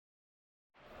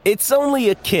It's only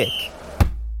a kick.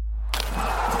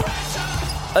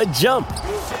 A jump.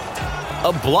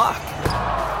 A block.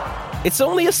 It's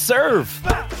only a serve.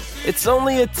 It's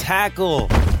only a tackle.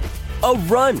 A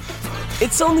run.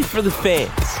 It's only for the fans.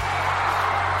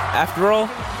 After all,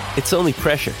 it's only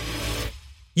pressure.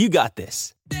 You got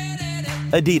this.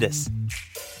 Adidas.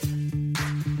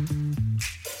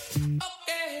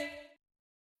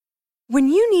 When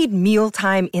you need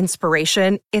mealtime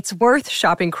inspiration, it's worth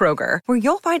shopping Kroger, where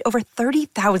you'll find over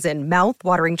 30,000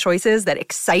 mouth-watering choices that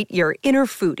excite your inner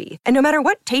foodie. And no matter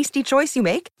what tasty choice you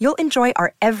make, you'll enjoy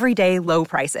our everyday low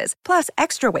prices, plus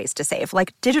extra ways to save,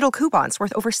 like digital coupons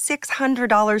worth over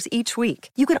 $600 each week.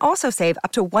 You can also save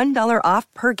up to $1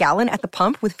 off per gallon at the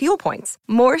pump with fuel points.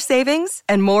 More savings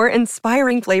and more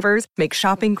inspiring flavors make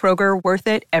shopping Kroger worth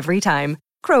it every time.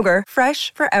 Kroger,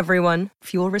 fresh for everyone.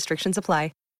 Fuel restrictions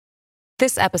apply.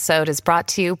 This episode is brought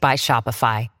to you by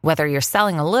Shopify. Whether you're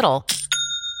selling a little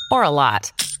or a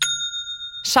lot,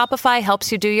 Shopify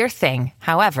helps you do your thing,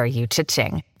 however you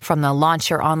cha-ching. From the launch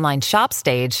your online shop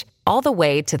stage, all the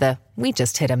way to the we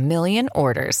just hit 1 million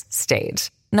orders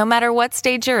stage. No matter what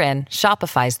stage you're in,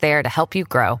 Shopify's there to help you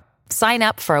grow. Sign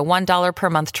up for a $1 per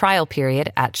month trial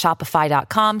period at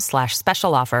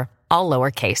shopify.com/special offer, all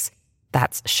lowercase.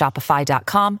 That's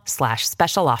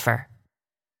shopify.com/special offer.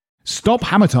 Stop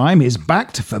Hammer Time is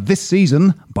backed for this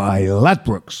season by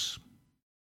Ladbrokes.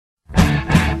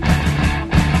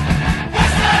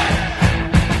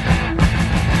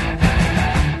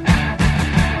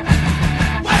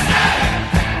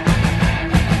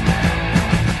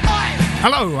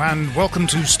 Hello and welcome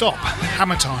to Stop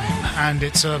Hammer Time, and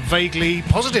it's a vaguely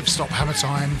positive Stop Hammer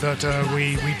Time that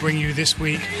we bring you this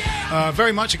week,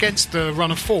 very much against the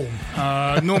run of form.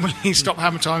 Normally Stop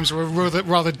Hammer Times are a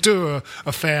rather dour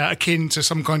affair akin to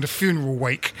some kind of funeral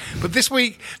wake, but this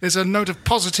week there's a note of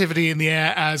positivity in the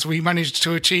air as we managed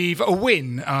to achieve a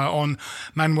win on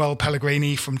Manuel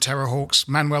Pellegrini from Terrorhawks.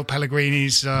 Manuel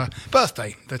Pellegrini's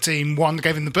birthday. The team won,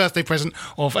 gave him the birthday present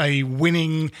of a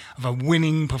winning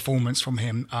performance from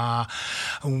him.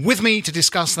 With me to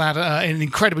discuss that in an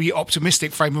incredibly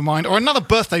optimistic frame of mind, or another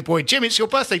birthday boy. Jim, it's your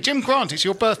birthday. Jim Grant, it's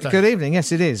your birthday. Good evening.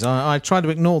 Yes, it is. I try to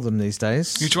ignore them these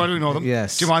days. You try to ignore them?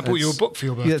 Yes. Jim, I bought you a book for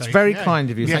your birthday. Yeah, it's very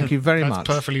kind of you. Thank you very much. That's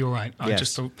perfectly all right. I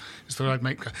just thought I'd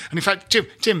make... And in fact,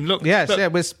 Jim, look. Yes,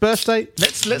 look, it's birthday.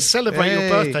 Let's celebrate your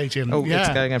birthday, Jim. Oh, it's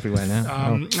going everywhere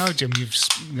now. No, Jim, you've...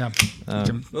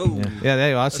 Jim. Yeah, there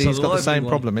you are. See, he's got the same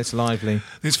problem. It's lively.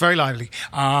 It's very lively.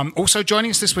 Also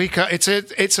joining us this week,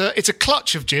 it's a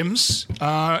clutch of Jims.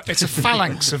 It's a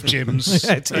phalanx of Jims.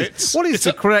 What is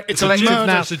the correct? It's a murder.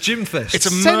 Now. It's a Jim fest. It's a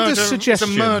Send murder. us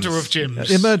suggestions. It's a murder of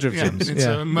Jims. A murder of Jims. It's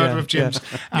a murder of Jims.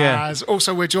 Yeah. As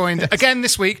also we're joined again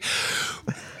this week.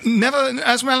 Never,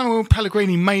 as Manuel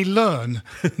Pellegrini may learn,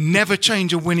 never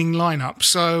change a winning lineup.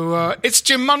 So it's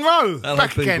Jim Munro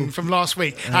back again from last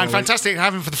week, and fantastic to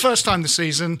have him for the first time this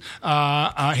season.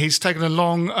 He's taken a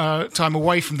long time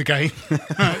away from the game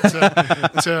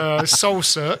to soul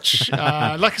search,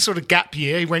 like a sort of gap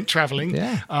year. He went travelling,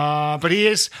 but he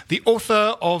is the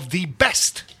author of the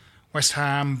best West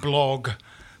Ham blog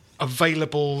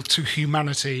available to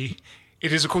humanity.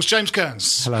 It is, of course, James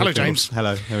Kearns. Hello, James.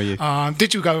 Hello, how are you?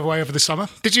 Did you go away over the summer?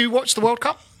 Did you watch the World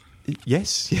Cup?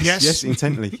 Yes,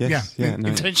 intently.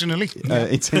 Intentionally.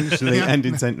 Intentionally and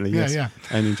intently, yes.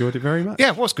 And enjoyed it very much. Yeah,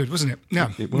 it was good, wasn't it?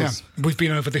 Yeah, it was. Yeah. We've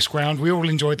been over this ground. We all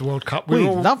enjoyed the World Cup. We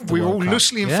loved the We were World all Cup.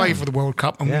 loosely in favour of the World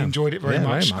Cup, and we enjoyed it very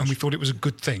much, and we thought it was a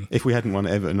good thing. If we hadn't won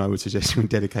Everton, I would suggest we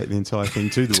dedicate the entire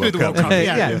thing to the World Cup.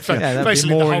 That'd Basically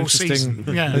be more the whole interesting season.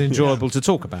 and enjoyable to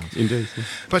talk about. Indeed. Yeah.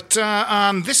 But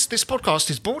this podcast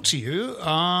is brought to you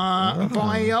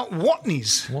by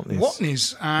Watney's,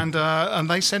 and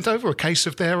they sent over a case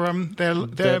of their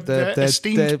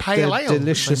esteemed pale ale.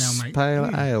 Delicious pale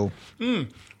ale.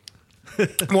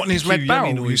 Watney's Red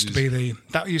Barrel used to be the.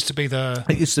 It used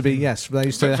to be, yes. They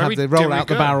used to have the roll out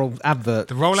the barrel advert.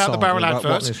 The roll out the barrel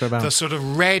advert. The sort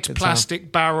of red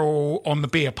plastic barrel on the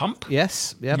beer pump.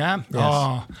 Yes. Yep. Yeah. Yes.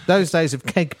 Oh. Those days of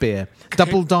keg beer.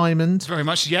 Double Diamond. Very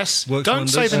much, yes. Works Don't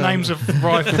wonders. say the names of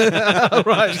rivals.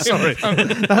 Right, sorry.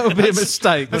 That would be a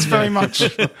mistake. That's very much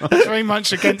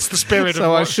against the spirit of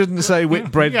So I shouldn't say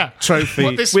Whitbread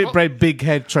trophy. Whitbread big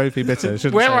head trophy bitter.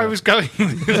 Where I was going.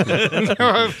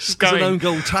 It's an own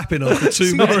goal tapping after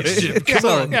two minutes, Jim.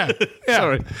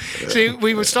 Sorry. See,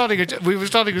 we were starting as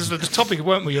the topic,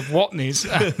 weren't we, of Watney's,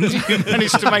 and you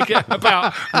managed to make it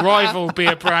about rival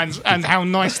beer brands and how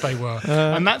nice they were.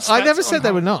 And that's I never said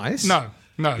they were nice. No.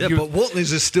 Yeah, but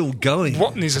Watney's are still going.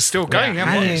 Watney's are still going.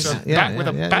 Watney's are back with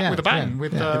a bang.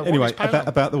 Anyway,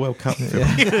 about the World Cup.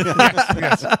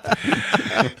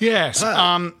 Yes.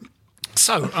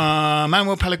 So,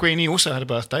 Manuel Pellegrini also had a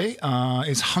birthday.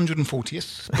 His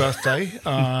 140th birthday.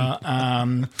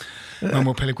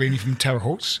 Manuel Pellegrini from Terre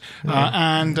Haute.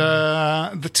 And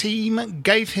the team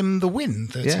gave him the win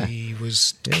that he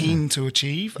was keen to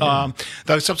achieve.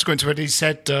 Though subsequent to it, he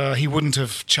said he wouldn't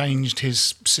have changed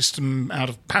his system out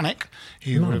of panic.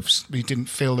 He didn't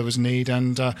feel there was need,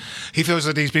 and he feels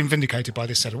that he's been vindicated by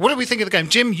this setup. What do we think of the game?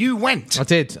 Jim, you went. I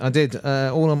did.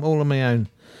 All on my own.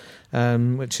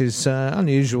 Which is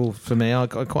unusual for me. I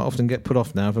quite often get put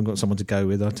off now if I've got someone to go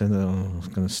with. I don't know. I'm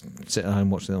going to sit at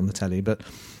home watching it on the telly, but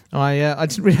I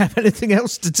didn't really have anything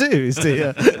else to do. Is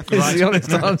the honest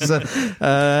answer.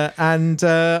 And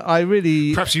I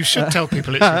really perhaps you should tell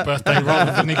people it's your birthday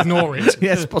rather than ignore it.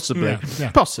 Yes, possibly,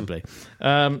 possibly.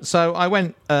 So I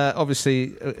went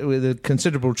obviously with a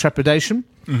considerable trepidation.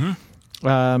 Mm-hmm.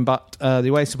 But the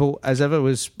away support, as ever,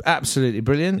 was absolutely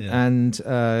brilliant, and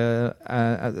there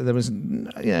was,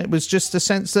 it was just a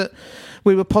sense that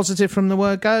we were positive from the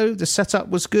word go. The setup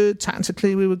was good,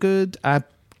 tactically we were good. Our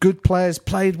good players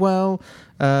played well.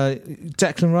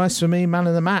 Declan Rice for me, man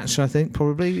of the match, I think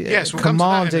probably. Yes, we'll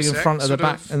commanding in front of the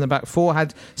back and the back four.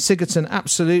 Had Sigurdsson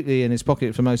absolutely in his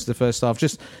pocket for most of the first half.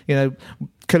 Just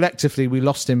collectively we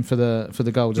lost him for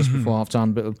the goal just before half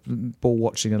time. Bit of ball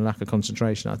watching and lack of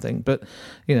concentration, I think. But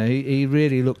he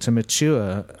really looked a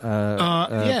mature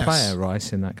player,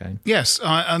 Rice, in that game. Yes,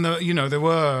 and there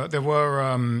were.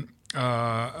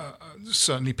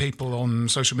 Certainly people on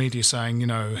social media saying,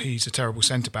 he's a terrible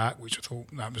centre-back, which I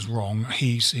thought that was wrong.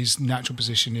 His natural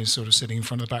position is sort of sitting in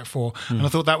front of the back four. And I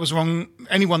thought that was wrong.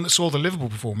 Anyone that saw the Liverpool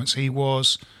performance, he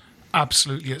was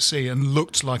absolutely at sea and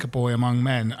looked like a boy among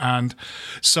men. And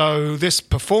so this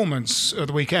performance of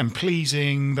the weekend,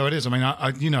 pleasing though it is, I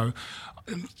mean,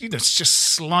 it's just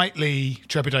slightly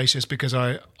trepidatious because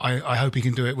I hope he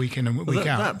can do it week in and week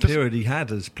out. That period he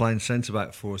had as playing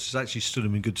centre-back for us has actually stood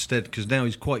him in good stead, because now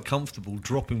he's quite comfortable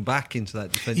dropping back into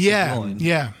that defensive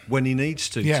line when he needs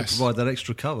to provide that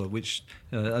extra cover, which,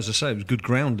 as I say, it was good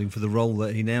grounding for the role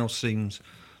that he now seems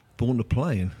born to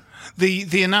play in.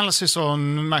 The analysis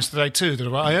on Match of the Day 2, that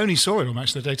I only saw it on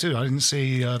Match of the Day 2, I didn't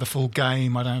see the full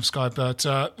game, I don't have Sky, but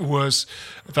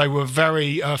they were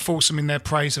very fulsome in their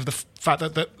praise of the fact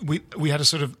that we had a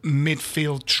sort of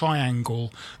midfield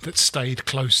triangle that stayed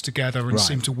close together and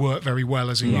seemed to work very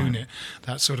well as a unit.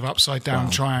 That sort of upside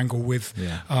down triangle with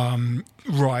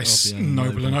Rice,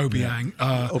 Noble and Obiang.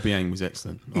 Obiang was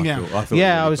excellent. I thought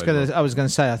I was going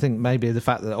to say, I think maybe the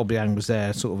fact that Obiang was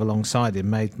there sort of alongside him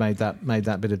made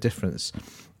that bit of difference.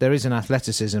 There is an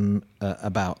athleticism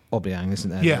about Obiang, isn't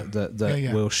there? That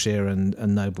Wilshere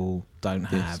and Noble don't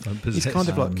have. He's kind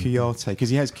of like Kouyaté,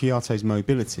 because he has Kouyaté's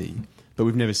mobility, but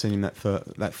we've never seen him that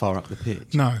far up the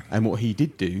pitch. No. And what he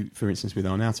did do, for instance, with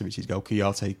Arnautovic's goal,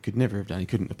 Kouyaté could never have done. He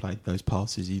couldn't have played those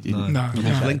passes he did. No.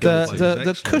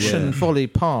 The cushion volley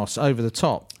pass over the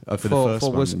top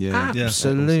was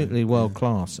absolutely world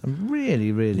class and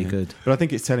really, really good. But I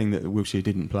think it's telling that Wilshere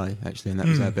didn't play, actually, and that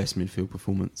was our best midfield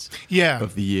performance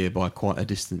of the year by quite a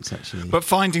distance, actually. But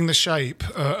finding the shape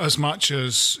as much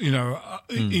as, in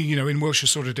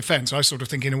Wilshere's sort of defence, I sort of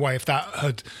think in a way if that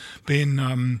had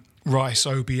been Rice,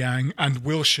 Obiang and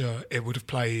Wilshere, it would have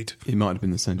played... It might have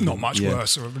been the same. Not much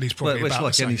worse, or at least probably about the same.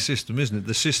 It's like any system, isn't it?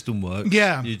 The system works.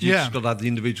 You just got to have the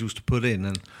individuals to put in,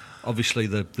 and obviously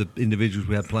the individuals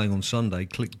we had playing on Sunday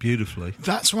clicked beautifully.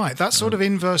 That's right. That sort of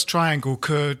inverse triangle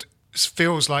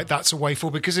feels like that's a way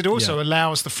forward, because it also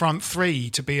allows the front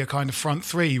three to be a kind of front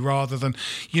three rather than,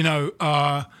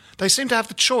 they seem to have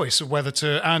the choice of whether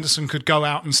Anderson could go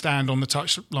out and stand on the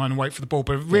touchline and wait for the ball,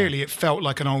 but really it felt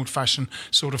like an old-fashioned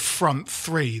sort of front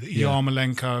three that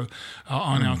Yarmolenko,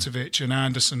 Arnautovic and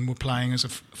Anderson were playing as a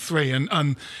three,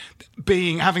 and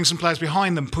having some players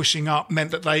behind them pushing up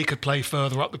meant that they could play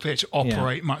further up the pitch,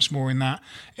 operate much more in that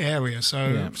area.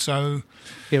 So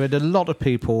we had a lot of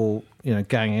people,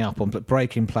 ganging up on,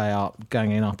 breaking play up,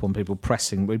 ganging up on people,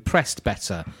 pressing. We pressed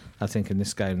better, I think, in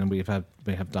this game than we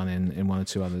have done in one or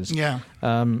two others. Yeah.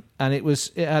 And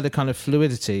it had a kind of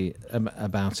fluidity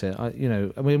about it.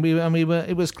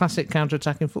 It was classic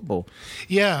counter-attacking football.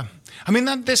 Yeah. I mean,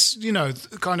 this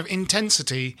kind of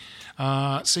intensity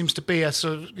seems to be a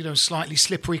sort of, slightly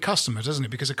slippery customer, doesn't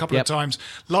it? Because a couple of times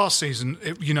last season,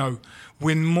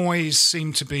 when Moyes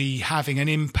seemed to be having an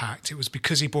impact, it was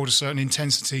because he brought a certain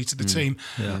intensity to the team.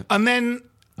 Yeah. And then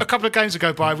a couple of games would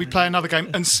go by, we'd play another game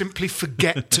and simply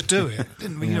forget to do it,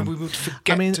 didn't we? We would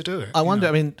forget to do it. I wonder,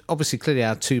 obviously, clearly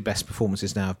our two best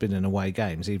performances now have been in away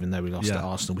games, even though we lost at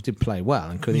Arsenal. We did play well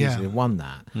and could easily have won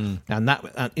that. And that,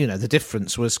 the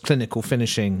difference was clinical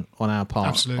finishing on our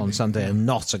part on Sunday and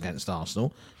not against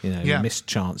Arsenal. We missed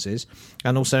chances.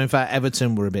 And also, in fact,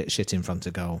 Everton were a bit shit in front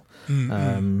of goal. Hit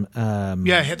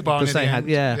the bar in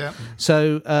the end.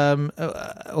 So,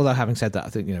 although having said that, I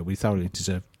think we thoroughly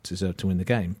deserve to win the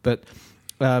game. But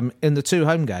in the two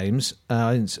home games,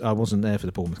 I wasn't there for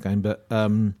the Bournemouth game, but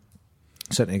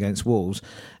certainly against Wolves,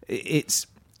 it's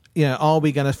are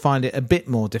we going to find it a bit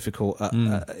more difficult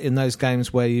in those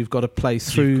games where you've got to play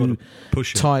through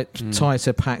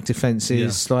tighter packed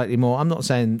defences slightly more? I'm not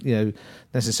saying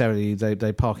necessarily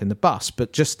they park in the bus,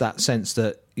 but just that sense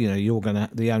that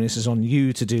the onus is on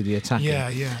you to do the attacking.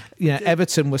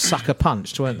 Everton were sucker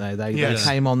punched, weren't they? They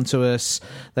came on to us.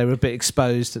 They were a bit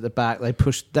exposed at the back.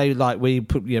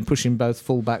 Pushing both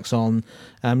full-backs on.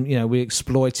 We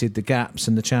exploited the gaps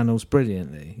and the channels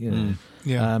brilliantly.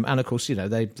 And of course,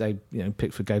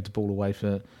 Pickford gave the ball away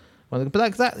for.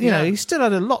 But he still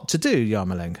had a lot to do,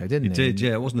 Yarmolenko, didn't he? He did,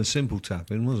 yeah. It wasn't a simple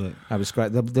tap-in, was it? That was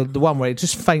great. The one where he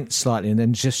just feints slightly and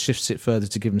then just shifts it further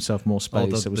to give himself more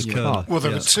space. Well,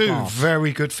 there were two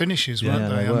very good finishes, weren't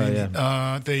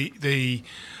they?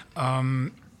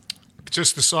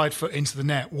 Just the side foot into the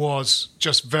net was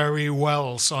just very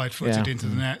well side-footed into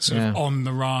the net, sort of on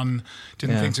the run,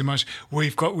 didn't think too much.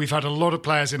 We've had a lot of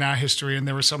players in our history, and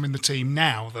there are some in the team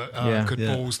now that could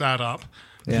balls that up.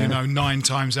 9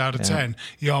 times out of 10.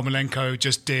 Yarmolenko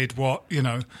just did what, You've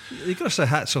got to say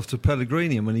hats off to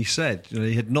Pellegrini when he said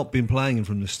he had not been playing him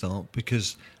from the start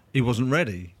because he wasn't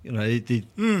ready.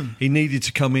 He needed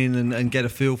to come in and get a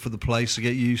feel for the place, to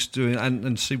get used to it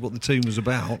and see what the team was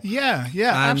about.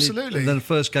 Absolutely. And then the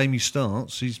first game he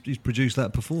starts, he's produced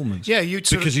that performance.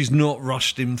 Because he's not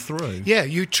rushed him through. Yeah,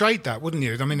 you'd trade that, wouldn't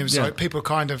you? I mean, it was like people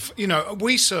kind of,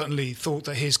 we certainly thought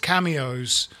that his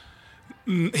cameos,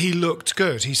 he looked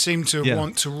good. He seemed to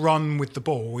want to run with the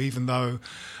ball, even though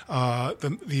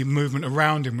the movement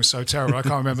around him was so terrible. I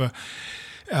can't remember.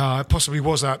 Possibly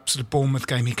was that sort of Bournemouth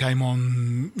game he came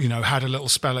on, had a little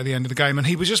spell at the end of the game, and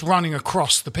he was just running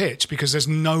across the pitch because there's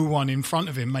no one in front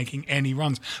of him making any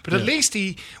runs. But at least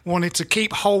he wanted to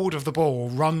keep hold of the ball,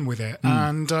 run with it,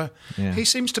 and he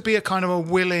seems to be a kind of a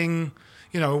willing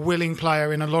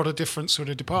player in a lot of different sort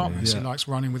of departments. He likes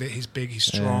running with it. He's big, he's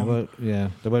strong. There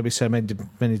won't be so many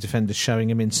defenders showing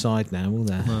him inside now, will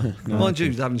there? No. Mind you,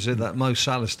 having said that, Mo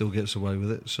Salah still gets away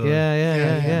with it. So.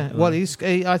 Yeah. Well,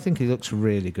 I think he looks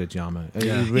really good, Yarmo. He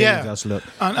really does look.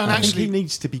 And actually, think he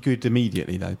needs to be good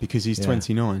immediately though, because he's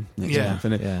 29 next month.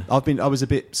 And I was a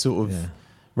bit sort of.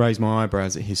 Raised my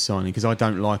eyebrows at his signing because I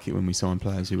don't like it when we sign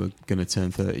players who are going to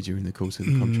turn 30 during the course of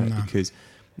the contract because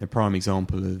the prime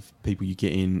example of people you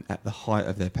get in at the height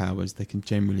of their powers, they can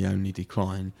generally only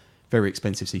decline. Very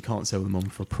expensive, so you can't sell them on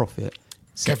for a profit.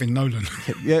 Kevin Nolan.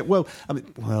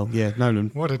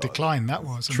 Nolan. What a decline that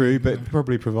was. True, but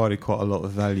probably provided quite a lot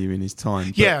of value in his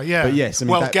time. But yes,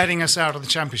 getting us out of the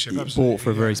Championship. Absolutely. Bought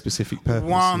for a very specific purpose.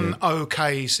 One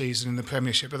okay season in the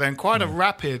Premiership, but then quite a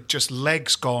rapid, just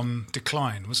legs gone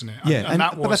decline, wasn't it?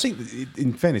 But I think,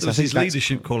 in fairness, his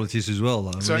leadership qualities as well,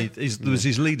 though. There was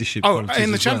his leadership qualities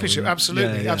in the Championship,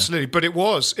 absolutely. But it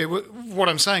was what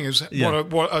I'm saying is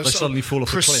what a suddenly fall off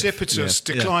precipitous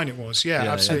decline it was.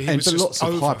 Absolutely. But lots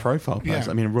of high-profile players.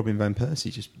 I mean, Robin Van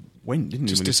Persie just went, didn't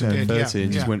he, when he turned 30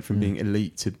 and just went from being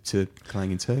elite to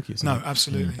playing in Turkey or something. No,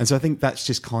 absolutely. And so I think that's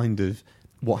just kind of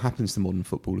what happens to modern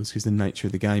footballers because the nature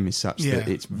of the game is such that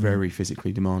it's very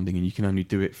physically demanding and you can only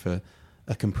do it for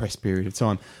a compressed period of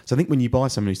time. So I think when you buy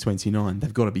someone who's 29,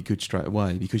 they've got to be good straight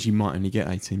away because you might only get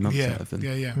 18 months out of them.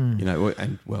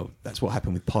 That's what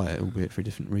happened with Payet, albeit for a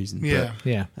different reason.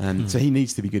 So he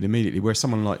needs to be good immediately, whereas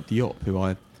someone like Diop, who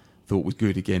I thought was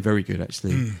good again, very good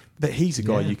actually. But he's a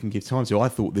guy you can give time to. I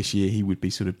thought this year he would be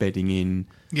sort of bedding in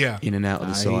and out of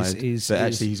the side.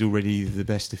 He's already the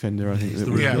best defender, I think.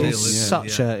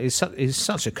 He's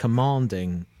such a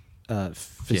commanding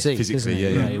physique,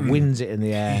 physically, he wins it in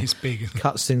the air. He's big,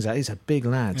 cuts things out. He's a big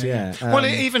lad.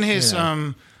 Even his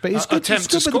attempt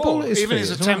to score,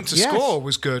 his attempt to score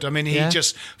was good. I mean, he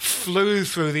just flew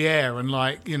through the air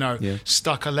and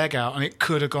stuck a leg out, and it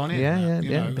could have gone in.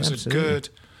 It was a good.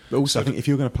 But also, I think if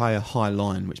you're going to play a high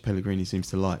line, which Pellegrini seems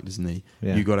to like, doesn't he?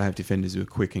 You've got to have defenders who are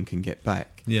quick and can get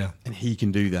back. And he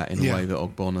can do that in a way that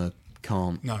Ogbonna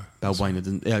can't. No, Balbuena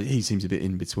doesn't. He seems a bit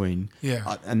in between.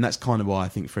 And that's kind of why I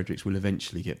think Fredericks will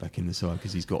eventually get back in the side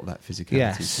because he's got that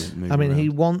physicality to move around. He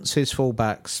wants his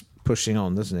fullbacks pushing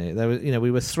on, doesn't he?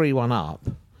 We were 3-1 up.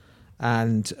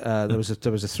 and there was a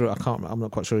through. I'm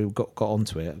not quite sure who got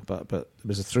onto it, but there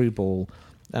was a through ball,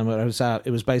 and when it was out,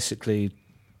 it was basically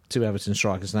 2 Everton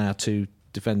strikers now 2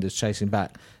 defenders chasing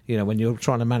back. You know, when you're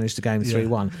trying to manage the game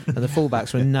 3-1, and the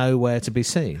fullbacks were nowhere to be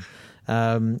seen.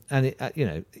 And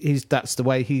that's the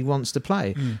way he wants to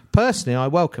play. Personally, I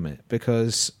welcome it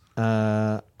because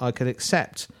I could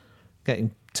accept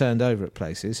getting turned over at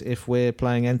places if we're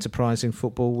playing enterprising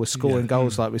football. We're scoring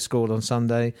goals like we scored on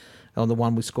Sunday, on the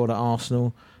one we scored at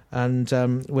Arsenal, and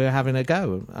we're having a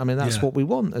go. I mean, that's what we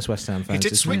want as West Ham fans. He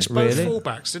did switch both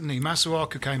fullbacks, didn't he?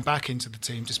 Masuaku came back into the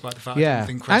team despite the fact I didn't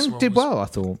think Cresswell and did well, I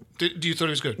thought. Do you thought he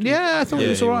was good? Yeah, I thought he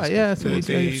was all right. Yeah, I thought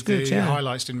he was good. The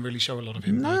highlights didn't really show a lot of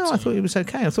him. No, I thought he was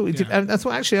okay. I thought he did. I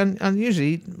thought actually,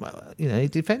 unusually, he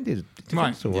defended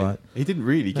all right. He didn't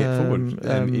really get forward, he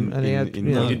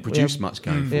didn't produce much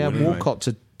going forward. Yeah, Walcott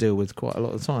to deal with quite a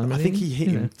lot of the time. I think he hit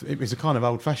him. It was a kind of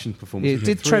old-fashioned performance. He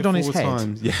did tread on his head.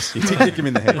 Times. Yes, he did kick him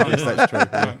in the head. Yes, that's true.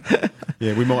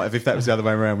 Yeah, we might have. If that was the other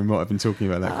way around, we might have been talking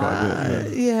about that quite a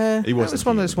bit. Yeah, it was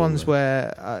one of those ones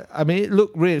where I mean, it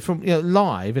looked really from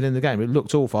live and in the game, it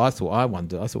looked awful. I thought it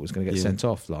was going to get sent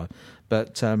off live,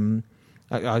 but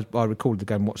I recorded the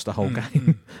game, watched the whole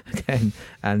game again,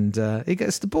 and he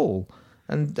gets the ball.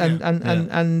 And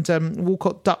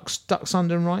Walcott ducks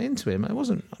under and right into him. It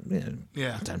wasn't, I'm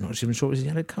not even sure it was a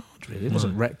yellow card, really. It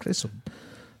wasn't reckless or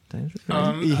dangerous.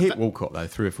 He hit Walcott, though,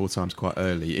 3 or 4 times quite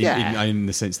early, in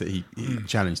the sense that he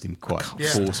challenged him quite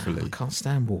forcefully. I can't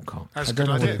stand Walcott. I don't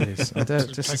know what it is.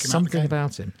 Just something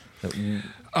about him that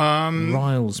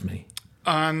riles me.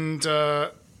 And...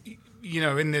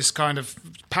 in this kind of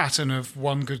pattern of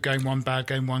one good game, one bad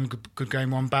game, one good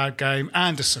game, one bad game,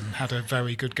 Anderson had a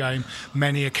very good game.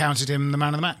 Many accounted him the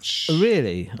man of the match.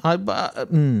 Really?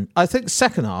 I think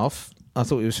second half, I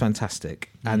thought he was fantastic.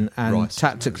 And Rice,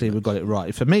 tactically, we got it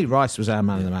right. For me, Rice was our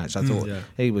man of the match. I thought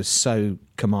he was so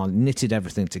knitted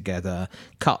everything together,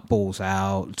 cut balls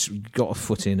out, got a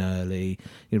foot in early,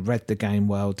 he read the game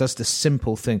well, does the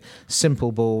simple thing,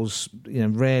 simple balls,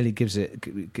 rarely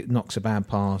knocks a bad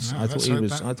pass. I thought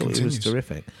he was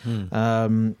terrific.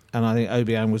 And I think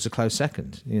Obiang was a close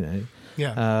second,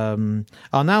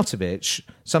 Arnautovic,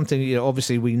 something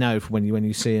obviously we know from when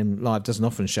you see him live, doesn't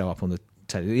often show up on the.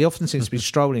 He often seems to be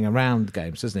strolling around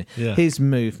games, doesn't he? Yeah. His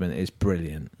movement is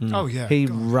brilliant. Oh yeah, he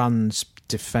runs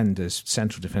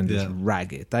central defenders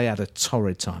ragged. They had a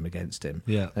torrid time against him.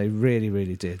 Yeah, they really,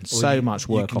 really did. Much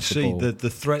work off the ball. You can see the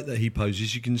threat that he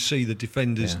poses. You can see the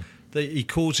defenders. He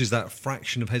causes that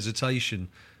fraction of hesitation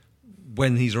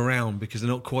when he's around because they're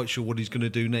not quite sure what he's going to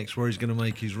do next, where he's going to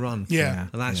make his run. Yeah.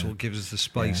 And that's what gives us the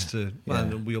space to...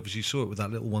 And we obviously saw it with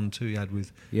that little 1-2 he had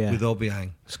with Obiang.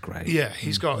 It's great. Yeah,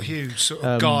 he's got a huge sort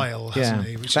of guile, hasn't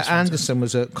he? But Anderson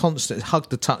was a constant...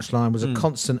 Hugged the touchline, was a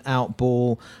constant out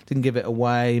ball, didn't give it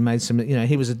away, made some...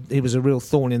 he was a real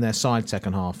thorn in their side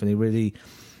second half, and he really...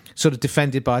 sort of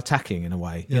defended by attacking in a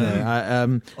way.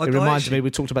 It reminded me...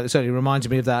 We talked about this earlier. It reminded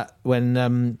me of that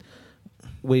when...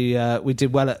 We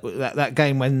did well at that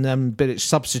game when Bilic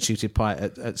substituted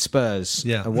Payet at Spurs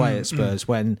away at Spurs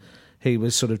when he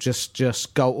was sort of just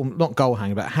not goal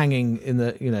hanging but hanging in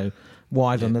the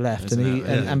wide on the left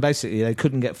and basically they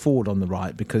couldn't get forward on the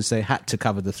right because they had to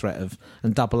cover the threat of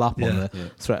and double up on the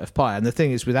threat of Payet. And the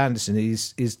thing is with Anderson,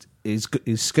 he's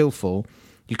skillful.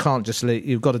 You can't just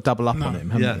you've got to double up on him,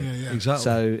 haven't you? Yeah, exactly.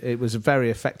 So it was very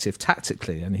effective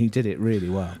tactically, and he did it really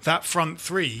well. That front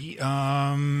three.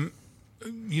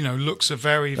 Looks a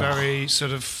very, very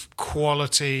sort of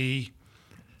quality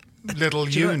little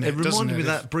unit. It reminded me of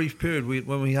that brief period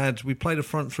when we played a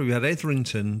front three. We had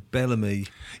Etherington, Bellamy.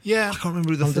 Yeah, I can't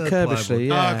remember who the third player was.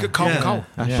 Carlton Cole.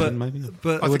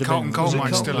 But I think Carlton Cole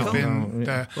might still have been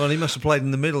there. Well, he must have played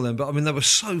in the middle then. But I mean, they were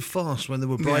so fast when they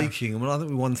were breaking. I mean, I think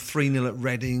we won 3-0 at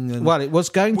Reading. And it was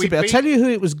going to be. I'll tell you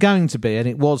who it was going to be, and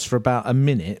it was for about a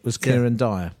minute. Was Kieran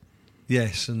Dyer.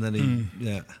 Yes, and then he.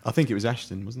 I think it was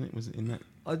Ashton, wasn't it? Was it in that?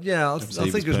 I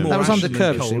think it was more. That was under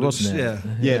Kirby, wasn't it?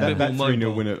 Yeah, that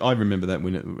 3-0 win. I remember that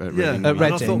win at Reading. At Reading, and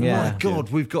I thought, my God,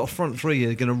 we've got a front three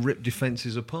here going to rip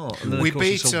defences apart. And then, of course,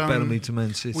 we beat Bellamy to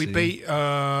Man City. We beat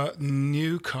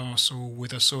Newcastle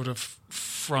with a sort of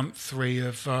front three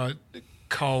of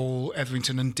Cole,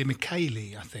 Etherington and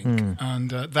Demicheli, I think.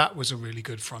 And that was a really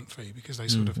good front three because they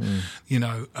sort of,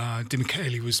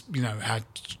 Demicheli was, had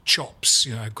chops,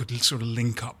 good sort of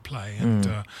link-up play. And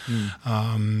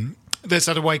there's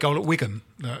that away goal at Wigan.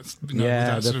 That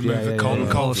sort of move that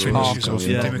Cole finishes off.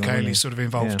 Demicheli sort of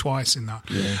involved twice in that.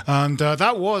 Yeah. And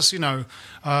that was,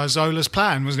 Zola's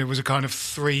plan, wasn't it? It was a kind of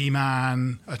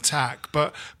 3-man attack,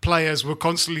 but players were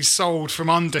constantly sold from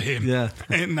under him. Yeah.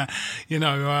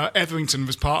 Etherington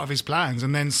was part of his plans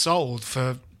and then sold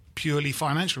for purely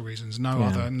financial reasons,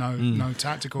 no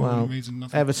tactical reason.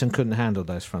 Nothing. Everton couldn't handle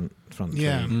those front three.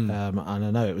 And I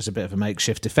know it was a bit of a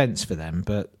makeshift defence for them,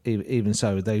 but even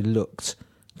so, they looked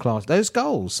class. Those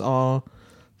goals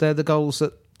they're the goals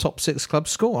that top six clubs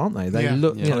score, aren't they? They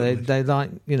look, they like,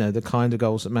 the kind of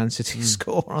goals that Man City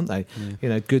score, aren't they?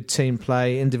 Good team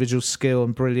play, individual skill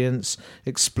and brilliance,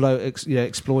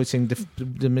 exploiting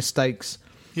the mistakes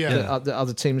that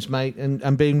other teams make,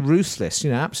 and being ruthless,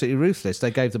 absolutely ruthless.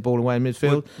 They gave the ball away in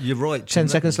midfield. Well, you're right, Jim. 10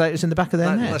 seconds later, it's in the back of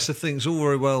their net. That's the thing. It's all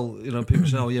very well, people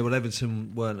say,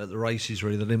 Everton weren't at the races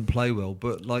really, they didn't play well,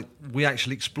 but we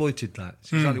actually exploited that.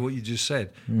 It's exactly what you just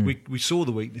said. We saw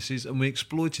the weaknesses and we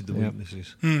exploited the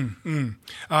weaknesses. Given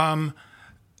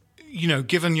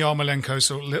Yarmolenko's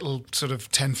little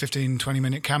 10, 15,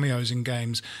 20-minute cameos in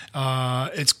games,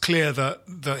 it's clear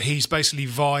that he's basically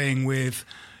vying with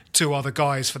two other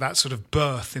guys for that sort of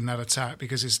berth in that attack,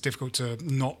 because it's difficult to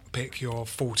not pick your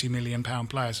 £40 million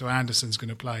player. So Anderson's going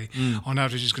to play,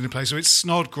 Arnautovic is going to play. So it's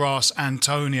Snodgrass,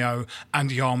 Antonio and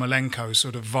Yarmolenko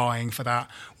sort of vying for that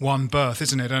one berth,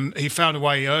 isn't it? And he found a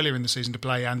way earlier in the season to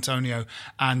play Antonio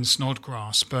and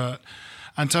Snodgrass, but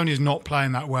Antonio's not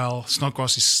playing that well.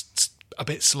 Snodgrass is a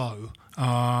bit slow.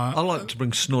 I like to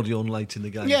bring Snoddy on late in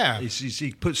the game. Yeah.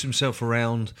 He puts himself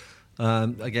around.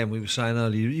 Again, we were saying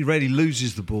earlier, he rarely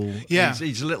loses the ball. Yeah.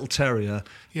 He's a little terrier.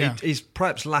 Yeah. He's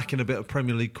perhaps lacking a bit of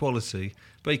Premier League quality,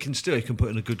 but he can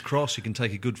put in a good cross, he can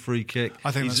take a good free kick.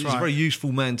 I think he's a very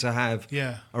useful man to have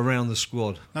around the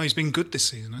squad. No, he's been good this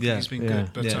season. I think he's been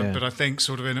good. But I think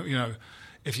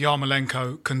if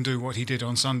Yarmolenko can do what he did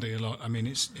on Sunday a lot, I mean,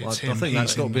 it's him. I think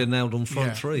that's got to be a nailed on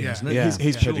front three, hasn't it? Yeah.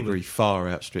 His pedigree far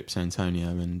outstrips Antonio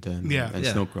and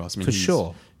Snodgrass. I mean, he's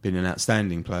been an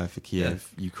outstanding player for Kiev,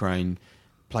 Ukraine,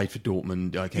 played for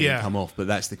Dortmund. He come off, but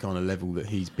that's the kind of level that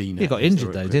he's been at. He got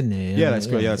injured though, didn't he? Yeah, that's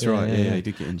great. Yeah, that's right. Yeah, he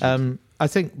did get injured. I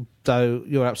think, though,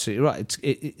 you're absolutely right.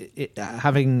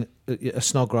 Having a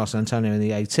Snodgrass and Antonio in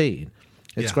the 18,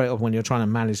 it's great when you're trying to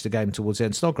manage the game towards the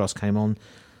end. Snodgrass came on,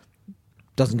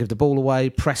 doesn't give the ball away,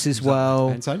 presses well,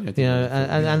 Antonio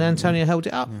and Antonio held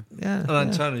it up. And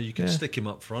Antonio, you can stick him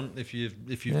up front if you've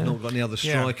not got any other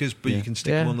strikers, but you can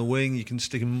stick him on the wing. You can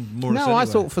stick him more. No, I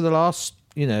thought for the last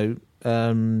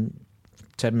 10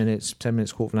 minutes,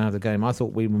 quarter of an hour of the game, I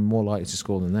thought we were more likely to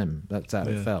score than them. That's how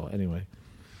it felt anyway.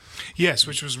 Yes,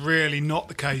 which was really not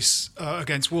the case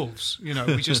against Wolves.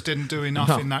 We just didn't do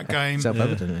enough in that game.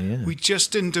 Self-evidently, we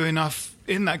just didn't do enough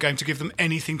in that game to give them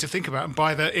anything to think about.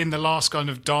 And in the last kind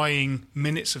of dying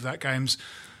minutes of that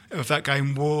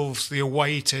game, Wolves, the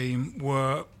away team,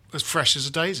 were as fresh as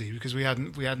a daisy because we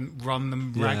hadn't run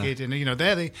them ragged. And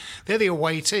they're the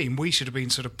away team. We should have been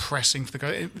sort of pressing for the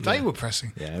goal. They were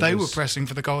pressing. They were pressing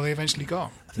for the goal they eventually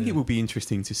got. I think it will be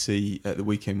interesting to see at the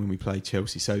weekend when we play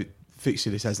Chelsea. So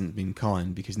fixture list hasn't been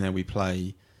kind because now we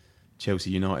play Chelsea,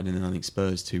 United, and then I think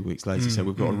Spurs 2 weeks later. So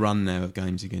we've got a run now of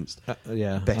games against better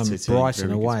teams.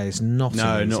 Brighton away is not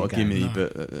a gimme,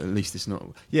 but at least it's not.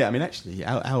 Yeah, I mean, actually,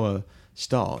 our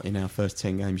start in our first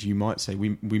 10 games, you might say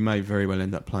we may very well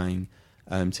end up playing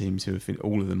teams who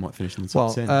all of them might finish in the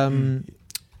top 10.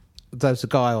 There's a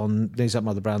guy on Knees Up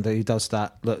Mother Brown that he does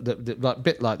that, a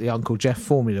bit like the Uncle Jeff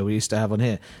formula we used to have on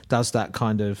here, does that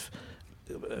kind of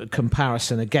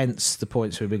comparison against the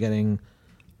points we were getting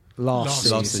last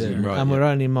season, right, and we're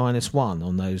only -1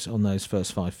 on those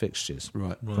first 5 fixtures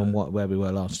from where we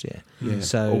were last year. Yeah.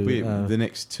 So albeit the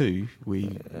next 2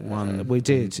 we won. We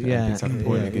did, picked up a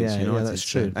point against United. Yeah, that's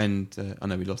true. And I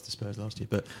know we lost to Spurs last year,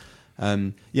 but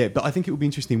but I think it will be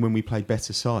interesting when we play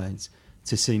better sides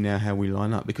to see now how we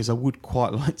line up, because I would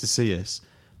quite like to see us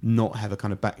not have a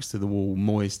kind of backs to the wall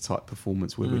Moyes type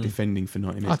performance where we're defending for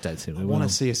 90 minutes. I don't think we want to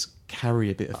see us carry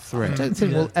a bit of threat. I don't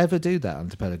think we'll ever do that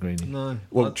under Pellegrini. No.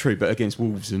 Well, true, but against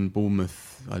Wolves and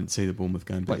Bournemouth, I didn't see the Bournemouth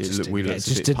game, but we looked a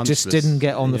bit punchless. Just didn't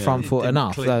get on the front foot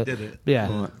enough. Did it?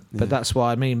 Yeah, but that's what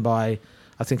I mean by,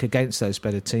 I think against those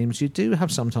better teams, you do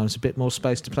have sometimes a bit more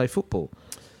space to play football.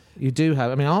 You do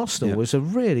have. I mean, Arsenal was a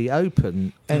really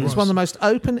open. It was one of the most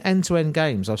open end-to-end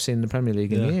games I've seen in the Premier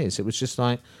League in years. It was just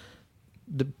like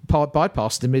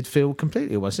bypassed the midfield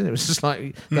completely, wasn't it? It was just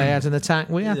like they had an attack,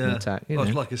 we had an attack.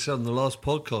 Like I said on the last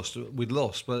podcast, we'd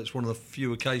lost, but it's one of the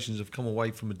few occasions I've come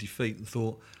away from a defeat and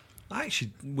thought,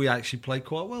 we actually played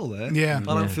quite well there. Yeah,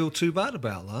 I don't feel too bad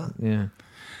about that. Yeah.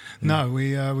 No, we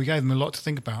gave them a lot to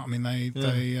think about. I mean,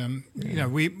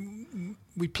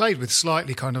 we played with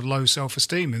slightly kind of low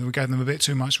self-esteem, and we gave them a bit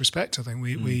too much respect. I think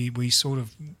we sort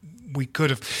of we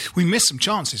missed some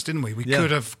chances, didn't we? We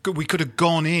could have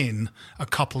gone in a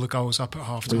couple of goals up at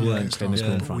half time.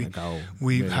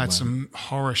 We had some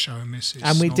horror show misses,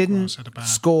 and we didn't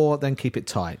score, then keep it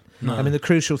tight. No. I mean, the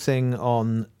crucial thing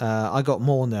I got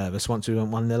more nervous once we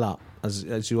went 1-0 up,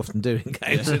 as you often do in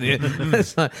games.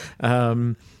 It's like,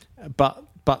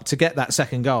 but to get that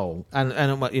second goal and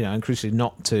crucially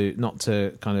not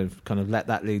to kind of let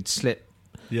that lead slip.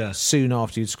 Yeah. Soon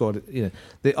after you'd scored,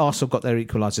 the Arsenal got their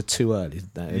equaliser too early.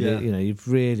 You've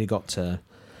really got to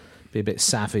be a bit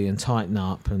savvy and tighten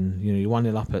up. And you're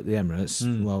 1-0 up at the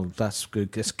Emirates. Well, that's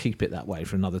good. Just keep it that way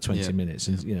for another 20 minutes,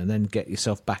 and then get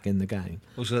yourself back in the game.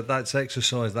 Also, that's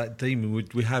exercise, that demon.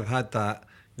 We have had that.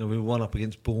 We were 1 up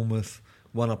against Bournemouth.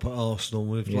 1 up at Arsenal.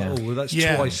 That's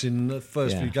twice in the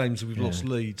first few games that we've lost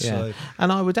leads. Yeah. So. And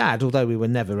I would add, although we were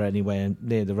never anywhere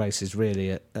near the races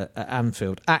really at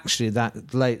Anfield, actually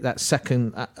that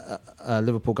second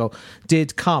Liverpool goal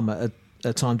did come at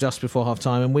a time just before half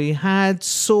time, and we had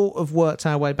sort of worked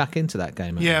our way back into that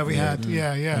game. We had.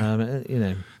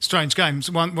 Strange games.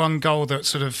 One goal that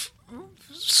sort of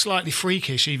slightly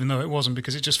freakish, even though it wasn't,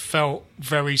 because it just felt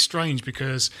very strange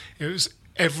because it was.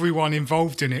 Everyone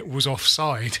involved in it was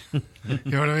offside. You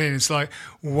know what I mean? It's like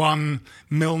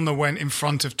Milner went in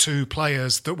front of 2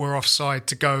 players that were offside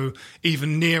to go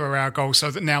even nearer our goal,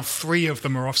 so that now 3 of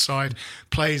them are offside,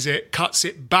 plays it, cuts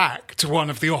it back to one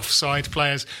of the offside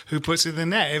players who puts it in the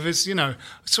net. It was, I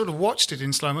sort of watched it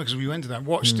in slow motion, because we went to that,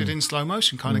 it in slow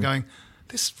motion, kind of going,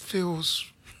 this feels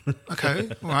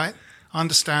okay, all right. I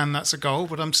understand that's a goal,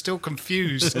 but I'm still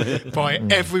confused by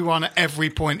everyone at every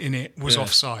point in it was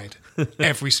offside.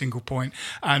 Every single point,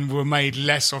 and were made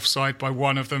less offside by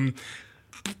one of them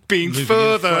being moving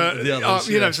further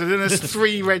so then there's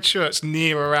 3 red shirts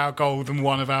nearer our goal than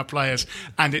one of our players,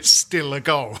 and it's still a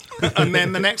goal. And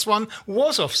then the next one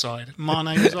was offside.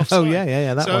 Mane was offside.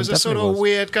 That so it was a sort of a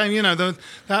weird game,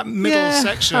 that middle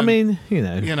section. I mean,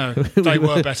 they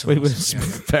were better. We were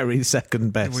very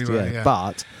second best. We were,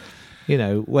 but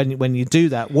when you do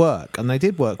that work, and they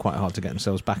did work quite hard to get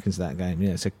themselves back into that game.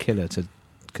 It's a killer to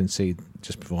concede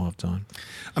just before half time.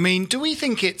 I mean, do we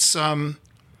think it's? Is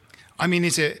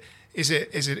it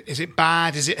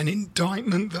bad? Is it an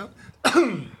indictment that?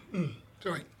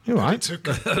 Sorry. You're right. Should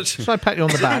I pat you on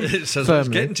the back? It says it's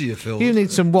getting to you, Phil. You need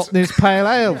some Watney's Pale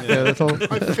Ale. I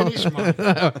finished mine.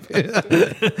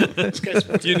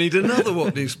 Do you need another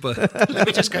Watney's? Let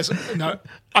me just guess. No,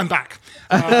 I'm back.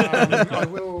 I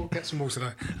will get some more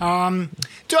today.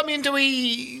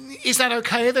 Is that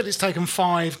okay that it's taken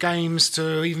 5 games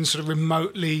to even sort of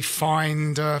remotely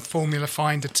find a formula,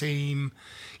 find a team?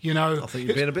 I think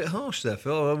you're being a bit harsh there,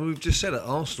 Phil. We've just said at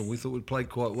Arsenal we thought we'd played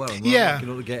quite well. You're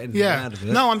not getting anything out of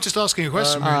it. No, I'm just asking a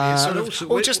question. We're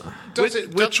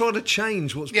trying to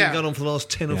change what's been going on for the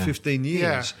last 10 or 15 years.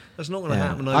 Yeah. That's not going to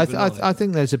happen overnight. I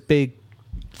think there's a big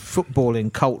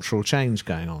footballing cultural change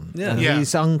going on. Yeah. And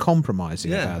he's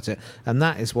uncompromising about it, and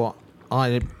that is what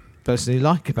I personally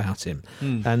like about him.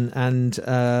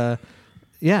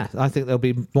 I think there'll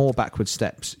be more backward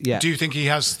steps. Yeah. Do you think he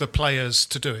has the players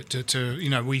to do it?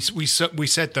 We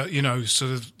said that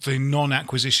sort of the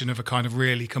non-acquisition of a kind of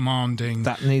really commanding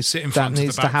that needs to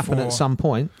happen at some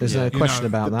point. There's no question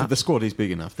about that. The squad is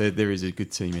big enough. There is a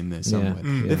good team in there somewhere.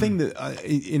 Yeah. The thing that,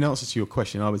 in answer to your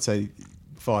question, I would say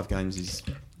 5 games is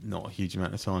not a huge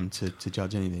amount of time to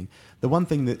judge anything. The one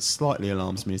thing that slightly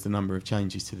alarms me is the number of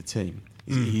changes to the team.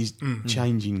 He's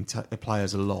changing the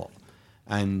players a lot,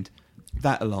 and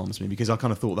that alarms me, because I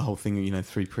kind of thought the whole thing,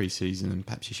 3 pre-season, and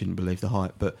perhaps you shouldn't believe the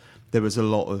hype, but there was a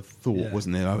lot of thought,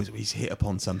 wasn't there? He's hit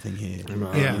upon something here.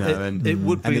 Right. Yeah. It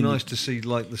would be nice to see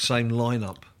the same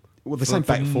lineup. Well, the same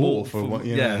back 4 for one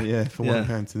game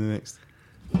to the next.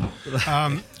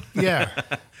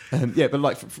 But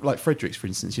like Fredericks, for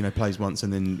instance, plays once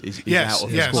and then is out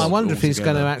of the squad. I wonder if he's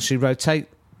going to actually rotate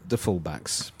the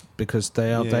fullbacks, because they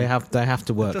have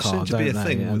to work hard, don't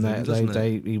they?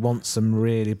 And he wants them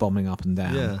really bombing up and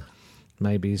down. Yeah.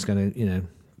 Maybe he's going to,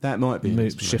 that might be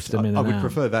shift them in. I would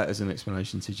prefer that as an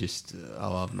explanation to just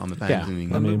I'm abandoning.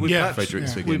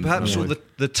 Fredericks again. We perhaps saw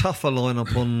the tougher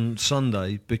lineup on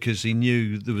Sunday, because he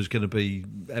knew there was going to be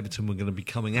Everton were going to be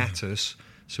coming at us.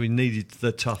 So he needed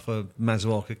the tougher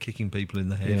Masuaku kicking people in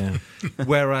the head. Yeah.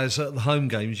 Whereas at the home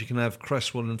games, you can have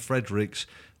Cresswell and Fredericks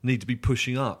need to be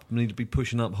pushing up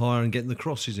higher and getting the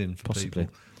crosses in for people.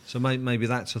 So maybe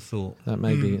that's a thought. That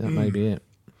may be it.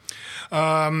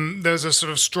 There's a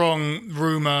sort of strong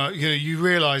rumour. You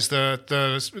realise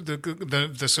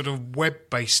the sort of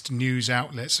web-based news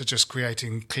outlets are just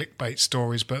creating clickbait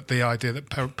stories, but the idea that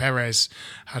Perez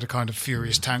had a kind of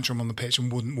furious tantrum on the pitch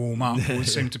and wouldn't warm up, we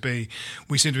seem to be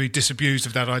disabused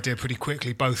of that idea pretty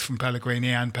quickly, both from Pellegrini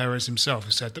and Perez himself,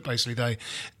 who said that basically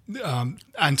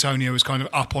Antonio was kind of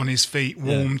up on his feet,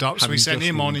 warmed up, so he sent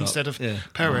him on instead of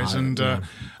Perez,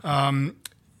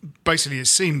 basically, it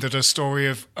seemed that a story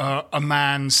of a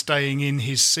man staying in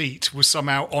his seat was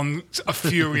somehow on a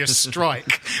furious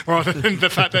strike, rather than the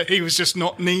fact that he was just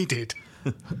not needed.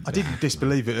 I didn't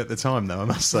disbelieve it at the time, though, I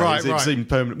must say. It seemed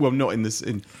permanent. Well, not in this.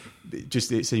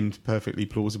 It seemed perfectly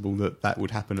plausible that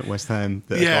would happen at West Ham.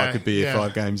 That a guy could be here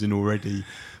 5 games and already.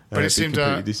 But it seemed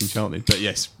completely disenchanted. But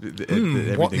yes,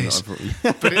 everything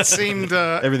but it seemed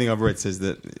everything I've read says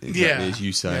that exactly as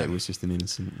you say, it was just an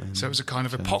innocent. So it was a kind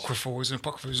of apocryphal. It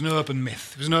was an urban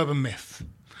myth. It was an urban myth.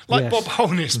 Like Bob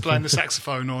Holness playing the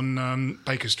saxophone on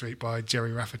Baker Street by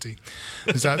Jerry Rafferty.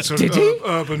 Is that sort of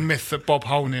urban myth that Bob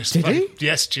Holness played?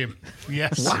 Yes, Jim.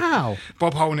 Yes. Wow.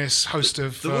 Bob Holness, host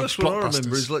of The worst one I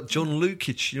remember is like John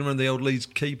Lukic. You remember the old Leeds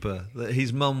keeper? That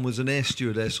his mum was an air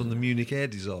stewardess on the Munich air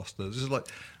disaster. This is like...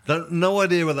 No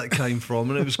idea where that came from,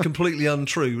 and it was completely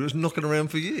untrue. It was knocking around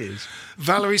for years.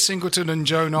 Valerie Singleton and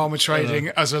Joan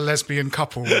Armatrading as a lesbian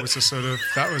couple was a strong.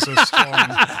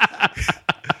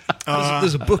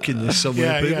 There's a book in this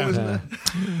somewhere, isn't there?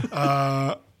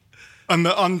 And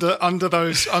under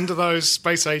those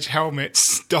space age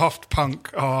helmets, Daft Punk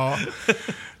are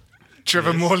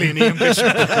Trevor Morley and Ian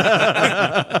Bishop.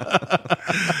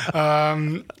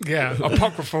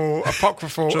 Apocryphal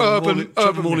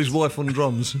Trevor Morley's wife on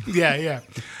drums.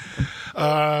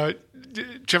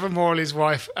 Trevor Morley's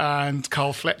wife and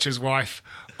Carl Fletcher's wife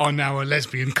are now a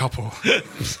lesbian couple.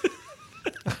 There's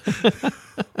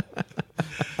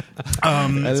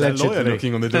a lawyer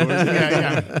knocking on the door.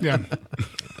 Yeah.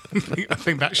 I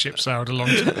think that ship sailed a long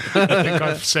time. I think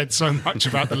I've said so much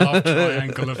about the love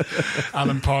triangle of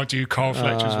Alan Pardew, Carl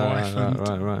Fletcher's wife, and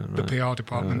the PR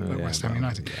department at West Ham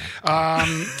United.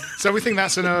 So we think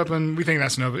that's an urban.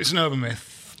 It's an urban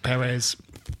myth. Perez.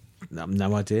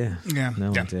 No idea.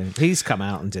 No idea. He's come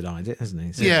out and denied it, hasn't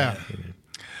he? So,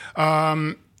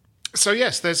 So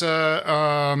yes, there's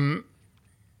a.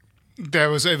 It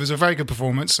was a very good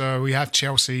performance. We have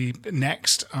Chelsea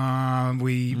next,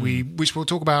 which we'll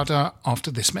talk about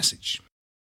after this message.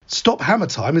 Stop Hammer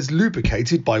Time is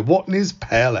lubricated by Watney's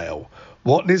Pale Ale.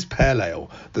 Watney's Pale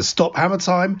Ale, the Stop Hammer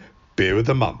Time beer of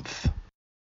the month.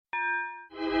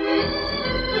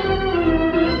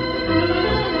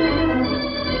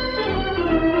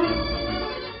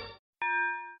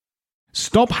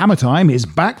 Stop Hammer Time is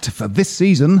backed for this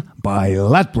season by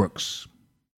Ladbrokes.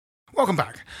 Welcome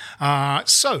back.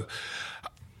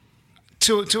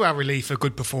 To our relief, a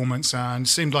good performance and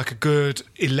seemed like a good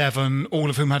 11, all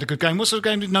of whom had a good game. What sort of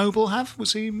game did Noble have?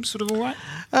 Was he sort of all right?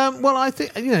 Well, I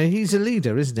think he's a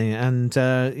leader, isn't he? And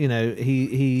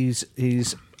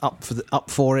he's up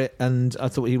for it. And I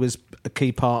thought he was a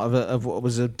key part of what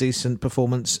was a decent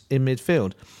performance in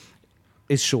midfield.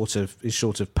 Is short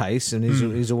of pace, and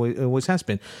he's always has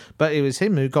been. But it was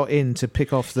him who got in to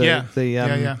pick off the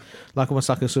like almost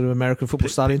like a sort of American football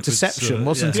style interception,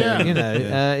 wasn't it?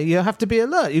 Yeah. You have to be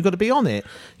alert. You've got to be on it.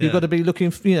 You've got to be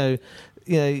looking.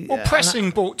 Well,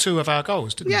 pressing brought 2 of our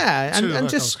goals, didn't it? Yeah, and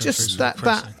just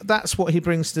that's what he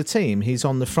brings to the team. He's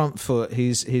on the front foot.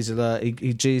 He's alert.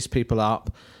 He G's people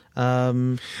up,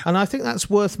 and I think that's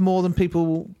worth more than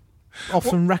people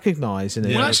often recognise.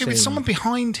 Well, actually, with someone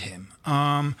behind him.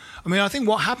 I think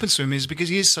what happens to him is because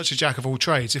he is such a jack of all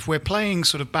trades, if we're playing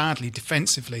sort of badly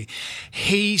defensively,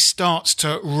 he starts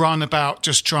to run about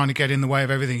just trying to get in the way of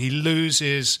everything. He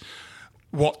loses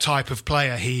what type of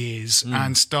player he is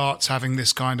and starts having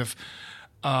this kind of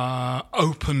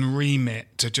open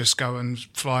remit to just go and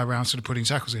fly around sort of putting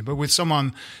tackles in. But with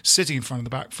someone sitting in front of the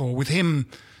back four, with him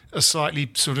a slightly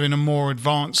sort of in a more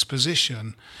advanced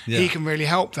position, he can really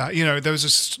help that. There was a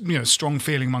strong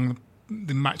feeling among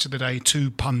the match of the day,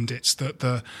 2 pundits, that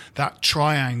that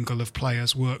triangle of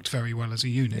players worked very well as a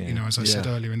unit. As I said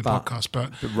earlier in the podcast,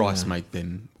 but Rice made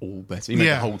them all better. He made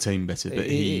the whole team better, but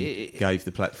he gave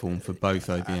the platform for both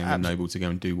Obiang and Noble to go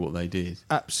and do what they did.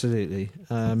 Absolutely.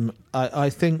 I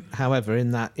think, however,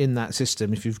 in that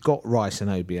system, if you've got Rice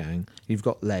and Obiang, you've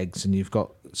got legs and you've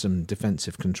got some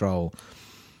defensive control.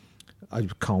 I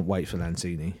can't wait for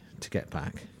Lanzini to get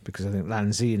back, because I think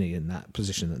Lanzini in that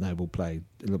position that Noble played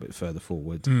a little bit further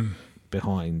forward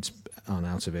behind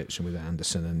Arnautovic and with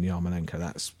Anderson and Yarmolenko,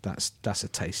 that's a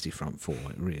tasty front four.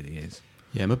 It really is.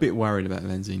 Yeah, I'm a bit worried about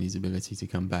Lanzini's ability to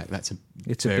come back. It's a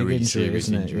very big injury, serious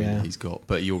injury that he's got.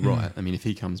 But you're right. I mean, if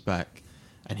he comes back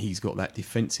and he's got that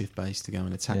defensive base to go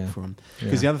and attack from,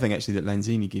 because the other thing actually that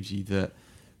Lanzini gives you that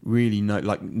really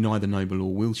neither Noble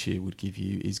or Wilshere would give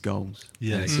you is goals.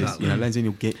 Yeah, exactly. Lanzini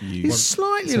will get you. He's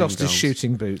slightly lost his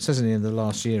shooting boots, hasn't he, in the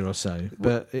last year or so?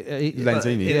 But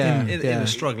Lanzini, in a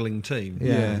struggling team.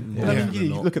 I mean,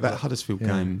 you look at that Huddersfield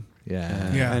game.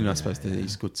 And I suppose he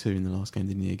scored 2 in the last game,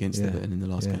 didn't he, against Everton in the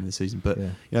last game of the season. But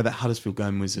that Huddersfield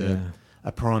game was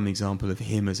a prime example of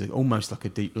him as almost like a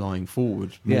deep lying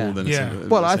forward more than a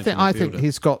well, I think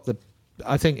he's got the.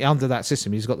 I think under that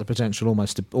system, he's got the potential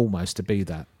almost to be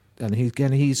that, and he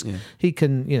can he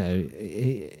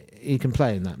can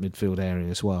play in that midfield area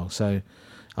as well. So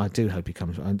I do hope he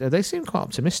comes. And they seem quite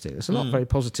optimistic. There's a lot of very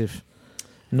positive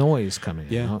noise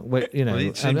coming out.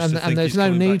 And there's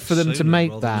no need for them to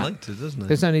make that. Later,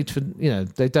 there's no need for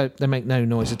they make no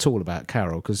noise at all about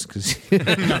Carroll because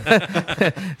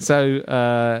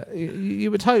so you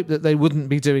would hope that they wouldn't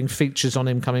be doing features on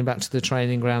him coming back to the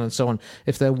training ground and so on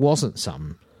if there wasn't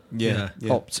some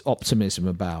optimism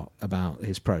about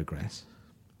his progress.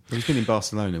 Well, he's been in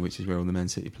Barcelona, which is where all the Man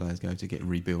City players go to get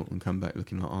rebuilt and come back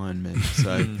looking like Iron Men.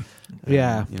 So,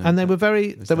 and they were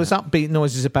there was upbeat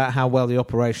noises about how well the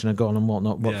operation had gone and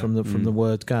whatnot from the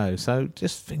word go. So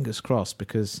just fingers crossed,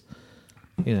 because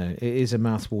it is a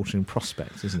mouth-watering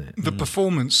prospect, isn't it? The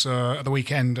performance at the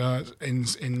weekend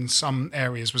in some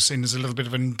areas was seen as a little bit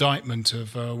of an indictment of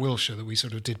Wilshere, that we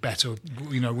sort of did better,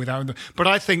 without them. But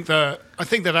I think that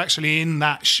actually in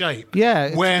that shape,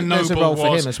 where Noble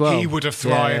was, as well. He would have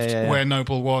thrived where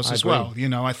Noble was as well.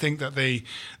 I think that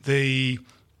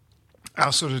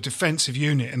our sort of defensive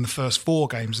unit in the first 4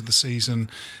 games of the season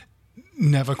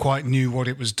never quite knew what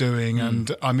it was doing,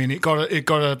 and I mean it got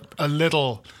a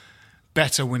little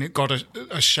better when it got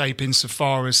a shape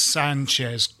insofar as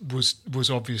Sanchez was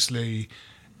obviously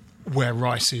where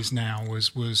Rice is now,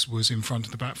 was in front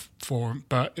of the back four.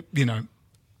 But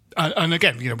and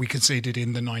again, we conceded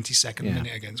in the 92nd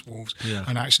minute against Wolves,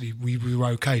 and actually we were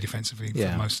okay defensively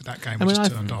for most of that game. We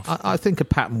just turned off. I think a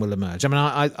pattern will emerge. I mean,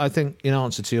 I think in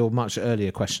answer to your much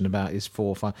earlier question about is 4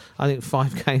 or 5, I think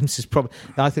 5 games is probably.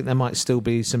 I think there might still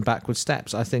be some backward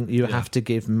steps. I think you have to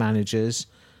give managers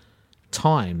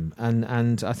time,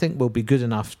 and I think we'll be good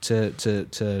enough to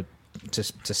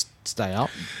stay up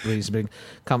reasonably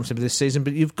comfortably this season.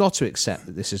 But you've got to accept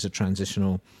that this is a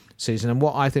transitional season, and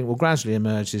what I think will gradually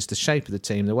emerge is the shape of the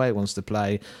team, the way it wants to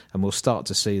play, and we'll start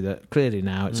to see that clearly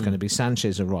now it's going to be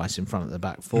Sanchez and Rice in front of the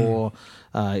back four.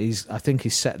 I think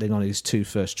he's settling on his 2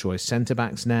 first choice centre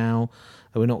backs now.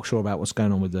 We're not sure about what's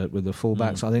going on with the full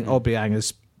backs. I think Obiang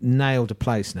has nailed a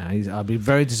place now. I'd be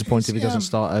very disappointed if he doesn't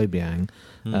start Obiang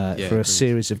for a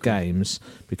series of games,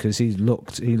 because he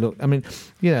looked. I mean,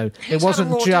 it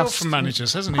wasn't just from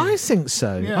managers, hasn't he? I think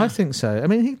so. Yeah. I think so. I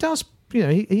mean, he does.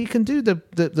 He can do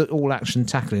the all action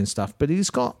tackling stuff, but he's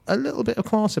got a little bit of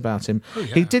class about him.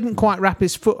 He didn't quite wrap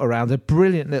his foot around a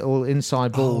brilliant little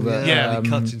inside ball he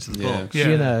cut into the box.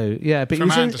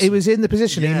 But he was in the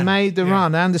position. He made the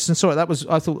run. Anderson saw it. That was,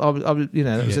 I thought,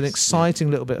 that was an exciting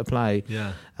little bit of play.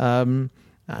 Yeah. And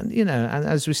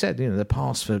as we said, the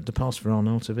pass for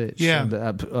Arnautovic.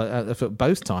 And,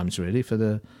 both times really for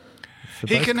the.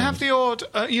 He can have the odd,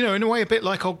 in a way, a bit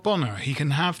like Ogbonna. He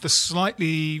can have the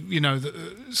slightly,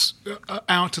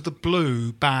 out of the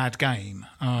blue bad game.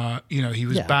 He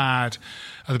was bad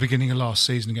at the beginning of last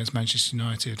season against Manchester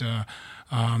United.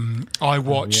 I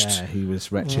watched he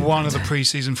was wretched. One of the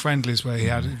pre-season friendlies where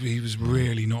he was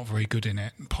really not very good in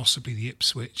it, possibly the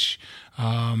Ipswich.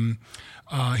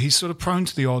 He's sort of prone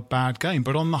to the odd bad game,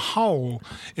 but on the whole,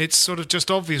 it's sort of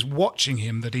just obvious watching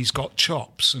him that he's got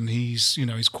chops, and he's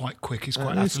quite quick, he's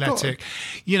quite athletic.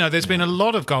 There's been a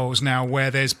lot of goals now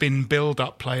where there's been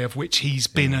build-up play of which he's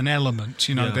been an element.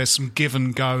 There's some give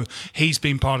and go. He's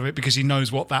been part of it because he knows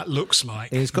what that looks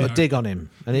like. He's got a dig on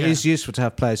him, and it is useful to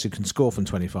have players who can score from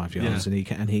 25 yards, and he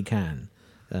can.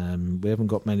 We haven't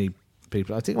got many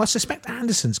people. I suspect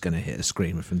Anderson's going to hit a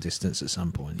screamer from distance at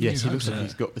some point. Yes, he looks like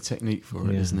he's got the technique for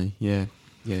it, doesn't he? Yeah.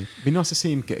 It'd be nice to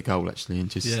see him get a goal actually, and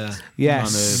just it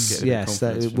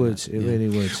would. It really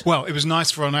would. Well, it was nice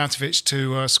for Arnautovic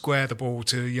to square the ball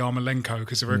to Yarmolenko,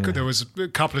 because there was a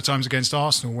couple of times against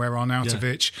Arsenal where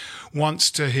Arnautovic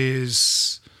once to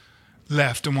his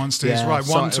left and once to his right,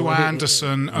 one to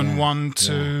Anderson and one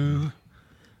to.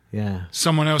 Yeah,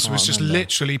 someone else was just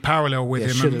literally parallel with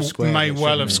him and may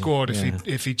well have scored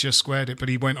if he just squared it, but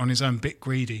he went on his own, bit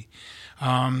greedy.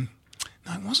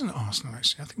 No, it wasn't Arsenal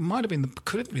actually. I think it might have been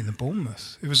could have been the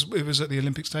Bournemouth. It was at the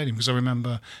Olympic Stadium because I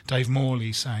remember Dave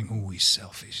Morley saying, "Oh, he's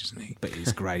selfish, isn't he?" But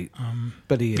he's great.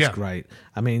 Great.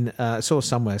 I mean, I saw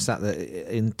somewhere that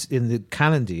in the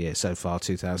calendar year so far,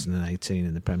 2018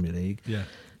 in the Premier League,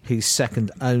 he's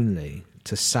second only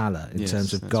to Salah in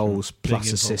terms of goals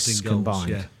plus assists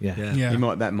combined. Yeah.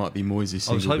 That might be Moyes'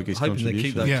 single biggest hoping they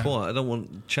keep that contribution. quiet. I don't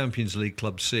want Champions League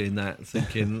clubs seeing that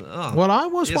thinking, well, I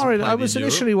was worried. I was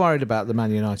initially worried about the Man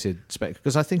United spectacle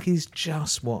because I think he's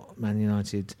just what Man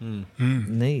United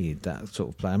need, that sort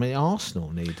of player. I mean,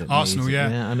 Arsenal need it. Arsenal,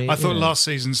 yeah. I mean, I thought last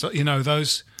season,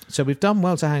 those... So we've done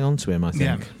well to hang on to him, I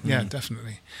think. Yeah,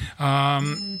 definitely.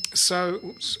 So,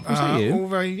 all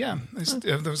very,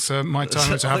 that was my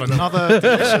time to have another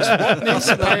delicious Watney's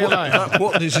Pale Ale. That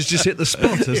Watney's has just hit the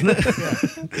spot, hasn't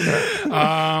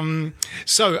it?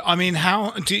 So, I mean,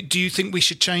 how do you think we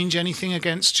should change anything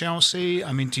against Chelsea?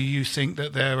 I mean, do you think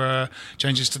that there are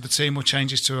changes to the team or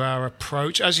changes to our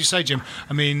approach? As you say, Jim,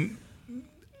 I mean,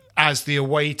 as the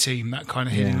away team, that kind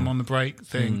of hitting them on the break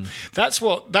thing. That's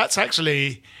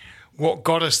actually what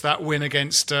got us that win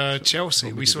against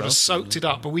Chelsea. We sort of soaked it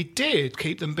up, but we did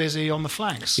keep them busy on the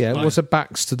flanks. Yeah, it was a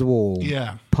backs to the wall,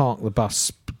 park the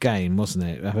bus game, wasn't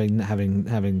it?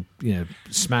 Having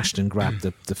smashed and grabbed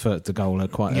the goal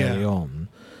quite early on.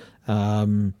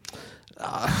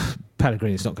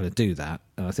 Pellegrini's not going to do that.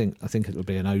 I think it'll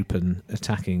be an open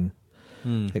attacking.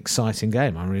 Exciting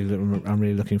game. I'm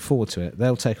really looking forward to it.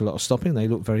 They'll take a lot of stopping. They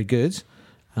look very good,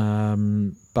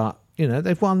 but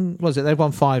they've won. They've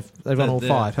won 5. They've won all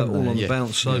 5, haven't they? All on the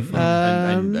bounce so far.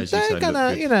 And as you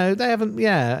say, they haven't.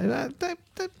 They're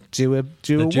due a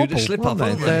wobble. To slip up,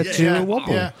 aren't they? They're due a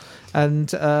wobble,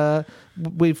 and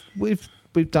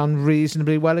we've done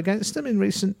reasonably well against them in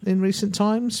recent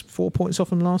times. 4 points off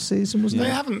them last season, wasn't it? They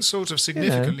haven't sort of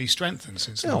significantly strengthened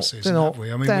since last season, have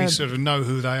we? I mean, we sort of know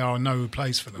who they are, know who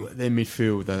plays for them. Their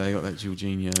midfield, though, they got that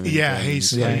Jorginho.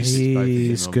 He's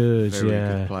good. Very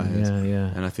good players.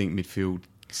 And I think midfield.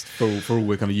 For all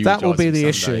we're kind of that will be the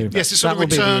issue. Yes, it sort of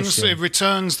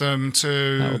returns them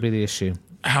to. That will be the issue.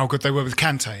 How good they were with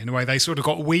Kante in a way. They sort of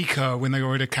got weaker when they got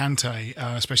rid of Kante,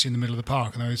 especially in the middle of the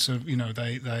park. And they sort of,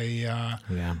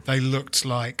 they looked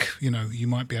like you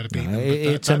might be able to beat them.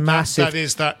 It's a massive.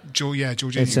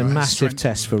 Jorginho. It's a massive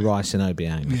test for Rice and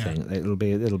Obiang. I think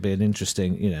it'll be an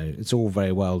interesting. It's all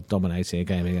very well dominating a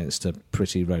game against a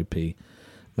pretty ropey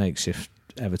makeshift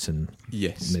Everton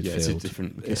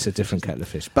midfield. It's a different kettle of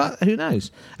fish. But who knows?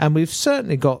 And we've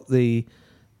certainly got the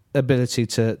ability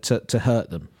to hurt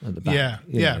them at the back.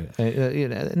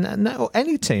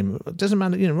 Any team, doesn't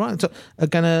matter, right, are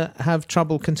going to have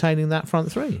trouble containing that front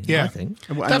three. I think.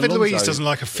 David Luiz doesn't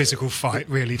like a physical fight,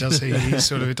 really, does he? He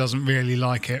sort of doesn't really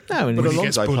like it. No, and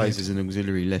Alonso plays as an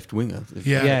auxiliary left winger.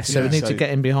 So we need to get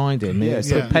in behind him.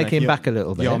 Peg him back a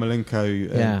little bit.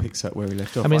 Yarmolenko picks up where he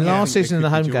left off. I mean, last season in the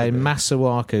home game,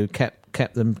 Masuaku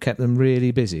kept them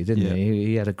really busy, didn't he?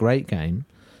 He had a great game.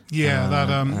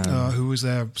 Who was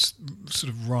their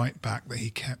sort of right back that he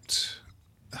kept?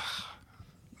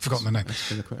 Forgotten the name.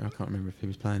 I can't remember if he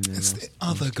was playing there. It's the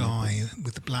other guy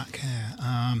with the black hair.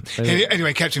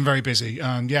 Anyway, kept him very busy.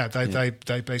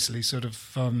 They basically sort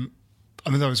of. That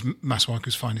was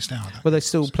Masuaku's finest hour. Were they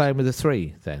still playing with a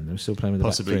 3 then? They were still playing with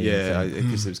possibly, a back 3.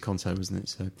 Because it was Conte, wasn't it?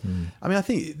 So, I mean, I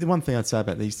think the one thing I'd say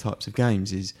about these types of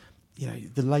games is,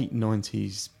 the late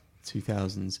 90s,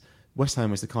 2000s. West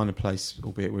Ham was the kind of place,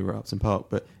 albeit we were at Upton Park,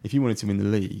 but if you wanted to win the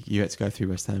league, you had to go through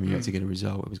West Ham, you had to get a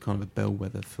result. It was kind of a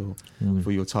bellwether for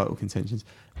your title contentions.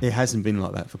 It hasn't been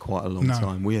like that for quite a long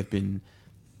time. We have been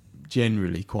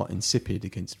generally quite insipid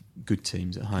against good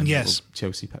teams at home. Yes.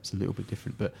 Chelsea perhaps a little bit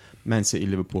different, but Man City,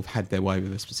 Liverpool have had their way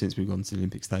with us since we've gone to the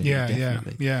Olympic Stadium.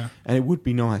 Definitely. And it would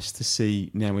be nice to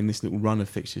see now in this little run of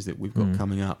fixtures that we've got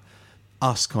coming up,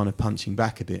 us kind of punching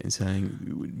back a bit and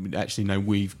saying, actually, no,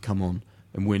 we've come on.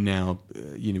 And we're now,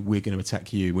 we're going to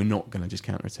attack you. We're not going to just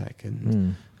counter-attack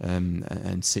and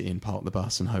sit in, park the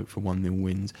bus and hope for 1-0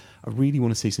 wins. I really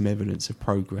want to see some evidence of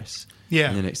progress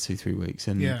in the next 2-3 weeks.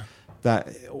 And that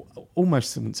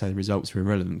almost, I wouldn't say the results are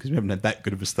irrelevant because we haven't had that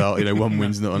good of a start. One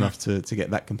win's not enough to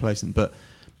get that complacent. But,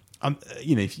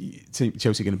 Chelsea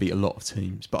are going to beat a lot of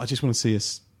teams. But I just want to see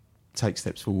us take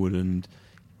steps forward and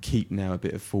keep now a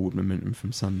bit of forward momentum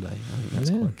from Sunday. I think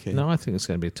that's quite key. No, I think it's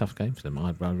going to be a tough game for them.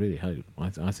 I really hope. I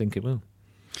think it will.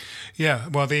 Yeah,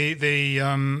 well, the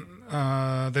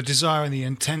desire and the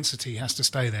intensity has to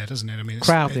stay there, doesn't it? I mean,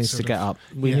 crowd needs to get up.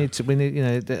 We need. I think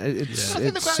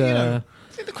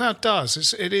the crowd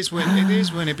does. It is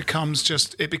when it becomes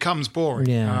boring.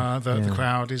 The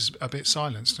crowd is a bit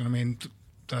silenced, and I mean,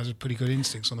 those are pretty good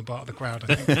instincts on the part of the crowd,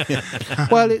 I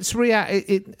think. Well, it's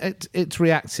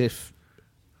reactive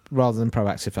rather than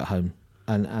proactive at home,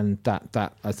 and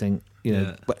that I think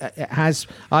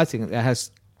I think it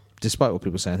has. Despite what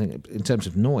people say, I think in terms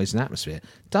of noise and atmosphere, it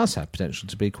does have potential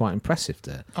to be quite impressive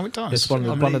there. Oh, it does. It's one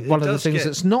of the things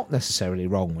that's not necessarily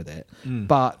wrong with it,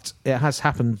 but it has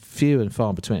happened few and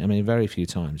far between. I mean, very few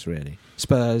times, really.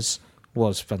 Spurs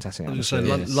was fantastic atmosphere.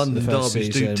 London derbies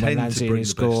do tend to bring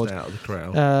the best out of the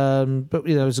crowd. But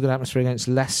there was a good atmosphere against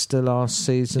Leicester last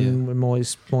season when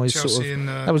Moyes Chelsea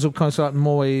that was all kind of like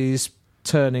Moyes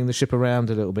turning the ship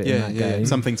around a little bit in that game.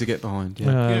 Something to get behind.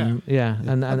 And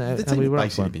the team we were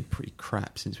basically been pretty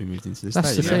crap since we moved into this.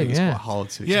 That's the thing. It's quite hard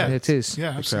to expect it is.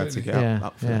 Yeah, absolutely. To get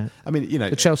up for that. I mean,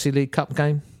 the Chelsea League Cup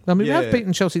game. I mean, we have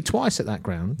beaten Chelsea twice at that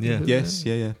ground. Yeah. Yes.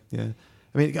 Yeah. I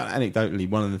mean, anecdotally,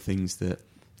 one of the things that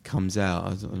comes out, I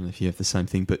don't know if you have the same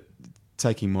thing, but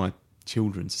taking my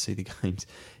children to see the games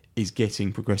is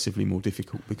getting progressively more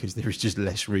difficult because there is just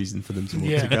less reason for them to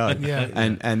want to go.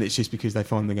 And it's just because they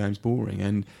find the games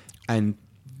boring and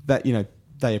that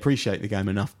they appreciate the game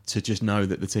enough to just know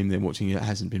that the team they're watching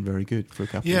hasn't been very good for a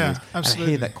couple of years. Absolutely. And I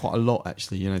hear that quite a lot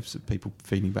actually, people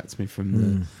feeding back to me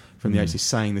from the ACs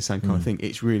saying the same kind of thing.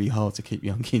 It's really hard to keep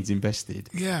young kids invested.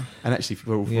 Yeah. And actually,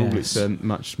 for all it's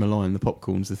much maligned, the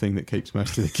popcorn's the thing that keeps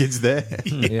most of the kids there.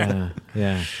 Yeah,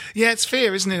 it's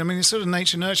fair, isn't it? I mean, it's sort of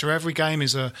nature-nurture. Every game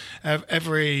is the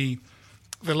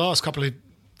last couple of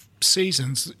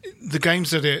seasons, the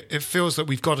games that it feels that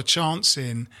we've got a chance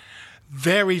in,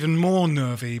 they're even more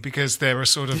nervy because they're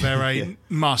a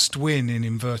must win in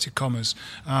inverted commas.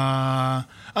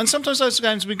 And sometimes those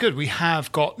games have been good. We have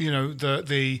got,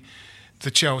 the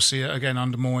Chelsea again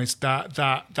under Moyes,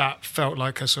 that felt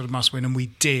like a sort of must win, and we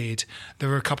did. There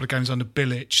were a couple of games under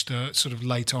Bilic that sort of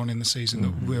late on in the season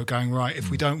that we were going, right,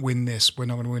 if we don't win this, we're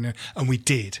not going to win it. And we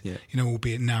did,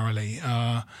 albeit narrowly.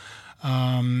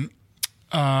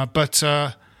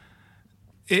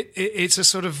 It's a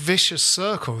sort of vicious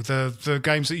circle. The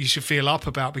games that you should feel up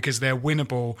about because they're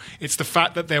winnable. It's the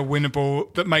fact that they're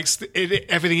winnable that makes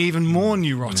everything even more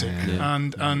neurotic.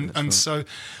 So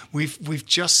we've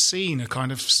just seen a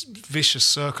kind of vicious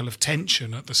circle of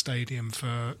tension at the stadium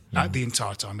for the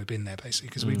entire time we've been there, basically,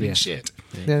 because we've been shit.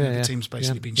 The team's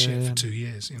basically been shit for 2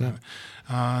 years,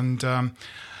 and.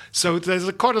 So there's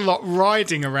quite a lot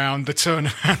riding around the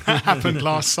turnaround that happened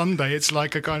last Sunday. It's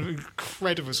like a kind of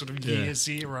incredible sort of year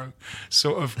zero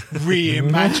sort of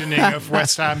reimagining of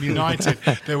West Ham United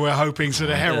that we're hoping sort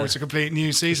of heralds a complete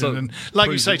new season. And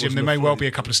like you say, Jim, there may well be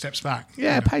a couple of steps back.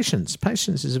 Yeah, patience.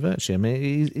 Patience is a virtue. I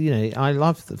mean, I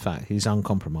love the fact he's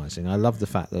uncompromising. I love the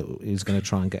fact that he's going to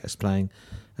try and get us playing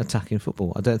attacking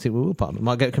football. I don't think we will, but it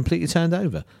might get completely turned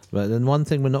over. But then one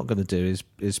thing we're not going to do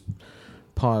is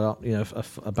pile up,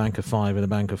 a bank of 5 and a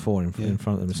bank of 4 in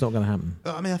front of them. It's not going to happen.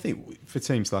 I mean, I think for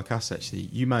teams like us, actually,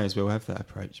 you may as well have that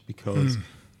approach because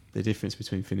the difference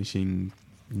between finishing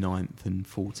 9th and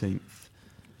 14th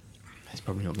is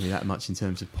probably not going to be that much in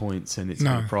terms of points and it's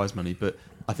prize money. But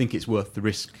I think it's worth the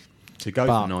risk to go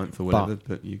for 9th or whatever.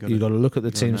 But you've got to look at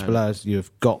the teams below us. You've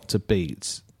got to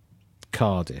beat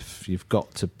Cardiff. You've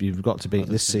got to beat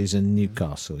this season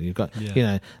Newcastle. You've got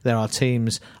there are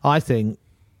teams. I think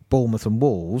Bournemouth and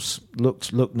Wolves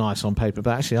look nice on paper,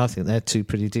 but actually I think they're two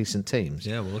pretty decent teams.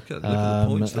 Yeah, well, look at the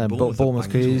points that Bournemouth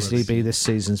could easily be this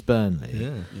season's Burnley.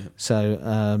 Yeah.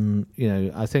 So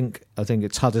I think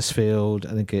it's Huddersfield.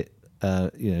 I think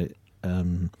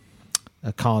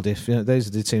Cardiff. Those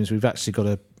are the teams we've actually got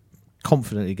to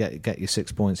confidently get your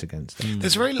 6 points against.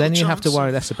 There's very little then you chance. have to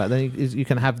worry less about. Then you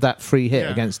can have that free hit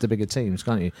against the bigger teams,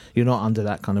 can't you? You're not under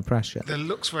that kind of pressure. There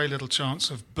looks very little chance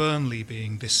of Burnley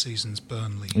being this season's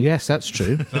Burnley. Yes, that's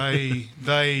true.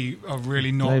 They are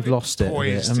really not. They've lost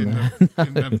poised it in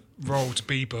the role to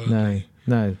be Burnley.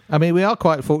 No. I mean, we are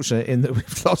quite fortunate in that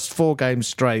we've lost 4 games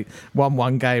straight, won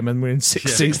 1 game, and we're in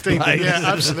 16th place. Yeah,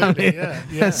 absolutely.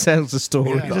 That tells the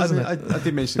story. Yeah. I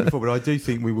did mention it before, but I do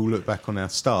think we will look back on our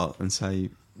start and say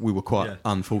we were quite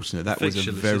unfortunate. That was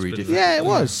a very difficult. Yeah, it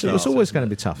was. It was always going to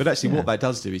be tough. But actually, what that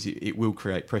does do is it will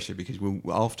create pressure because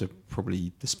after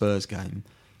probably the Spurs game,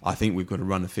 I think we've got a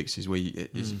run of fixtures where,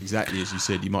 exactly as you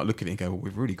said, you might look at it and go, well,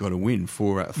 we've really got to win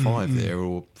 4 out of 5 there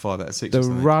or 5 out of 6. The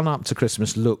run up to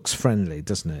Christmas looks friendly,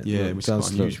 doesn't it? Yeah, it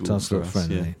does look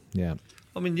friendly. Yeah.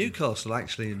 I mean, Newcastle,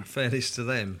 actually, in fairness to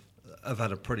them, have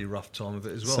had a pretty rough time of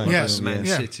it as well. Yes, Man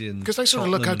City and because they sort of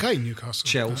look okay, Newcastle.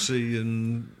 Chelsea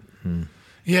and...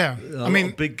 Yeah, I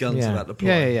mean, big guns about to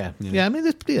play. Yeah, I mean,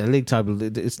 the league table,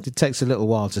 it takes a little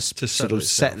while to sort of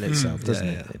settle itself, doesn't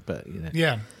it? But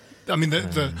I mean,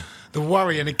 the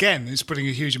worry, and again, it's putting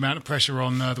a huge amount of pressure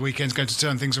on the weekend's going to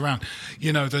turn things around.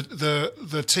 You know,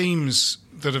 the teams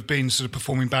that have been sort of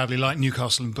performing badly, like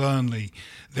Newcastle and Burnley,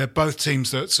 they're both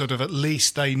teams that sort of at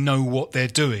least they know what they're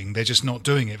doing. They're just not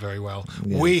doing it very well.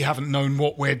 Yeah. We haven't known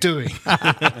what we're doing,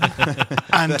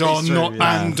 and are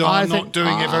not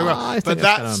doing it very well. But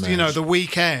that's, you know, the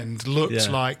weekend looks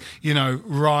like, you know,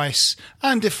 Rice,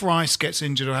 and if Rice gets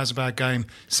injured or has a bad game,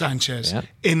 Sanchez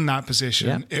in that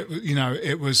position. It, you know,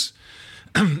 it was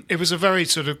a very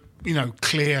sort of, you know,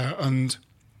 clear and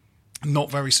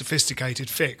not very sophisticated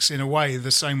fix, in a way,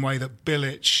 the same way that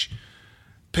Bilic,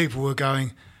 people were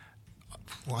going,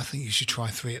 well, I think you should try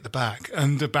 3 at the back.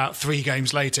 And about 3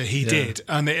 games later, he did.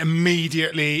 And it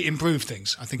immediately improved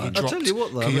things. I think he dropped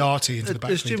Chiati into the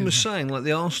back. As Jim was saying, like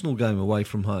the Arsenal game away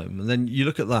from home, and then you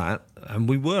look at that, and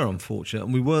we were unfortunate,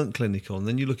 and we weren't clinical. And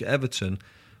then you look at Everton.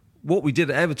 What we did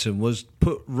at Everton was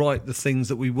put right the things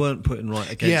that we weren't putting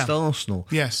right against Arsenal.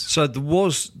 Yes. So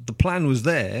the plan was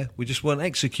there, we just weren't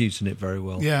executing it very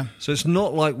well. Yeah. So it's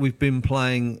not like we've been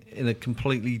playing in a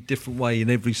completely different way in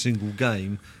every single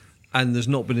game and there's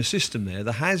not been a system there.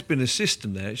 There has been a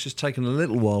system there, it's just taken a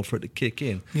little while for it to kick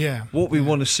in. Yeah. What we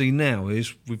want to see now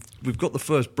is we've got the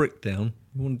first brick down,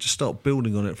 we want to just start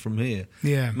building on it from here.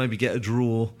 Yeah. Maybe get a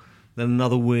draw, then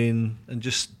another win, and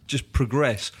just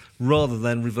progress rather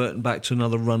than reverting back to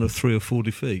another run of 3 or 4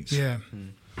 defeats. Yeah,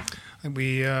 I think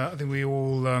we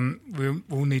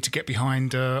all need to get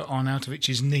behind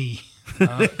Arnautovic's knee.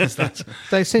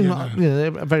 They seem like, you know,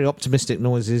 they're very optimistic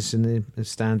noises in the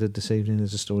Standard this evening.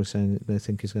 There's a story saying that they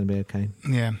think he's going to be okay.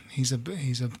 Yeah, he's a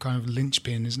kind of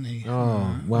linchpin, isn't he?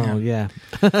 Oh, well, yeah.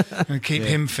 Keep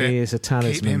him fit. He is a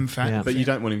talisman. Keep him fat. Yeah. But you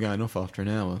don't want him going off after an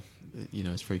hour, you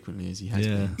know, as frequently as he has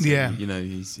been. So, you know,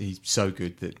 he's so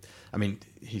good that, I mean,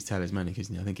 he's talismanic,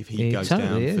 isn't he? I think if he goes down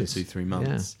for 2-3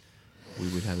 months, we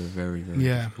would have a very, very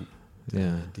difficult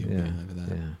deal going over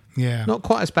that. Yeah. Not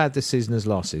quite as bad this season as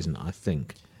last season, I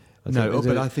think.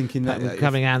 I think in that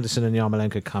having Anderson and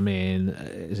Yarmolenko come in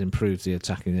has improved the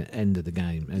attacking end of the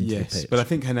game. Yes, but I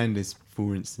think Hernandez,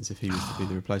 for instance, if he was to be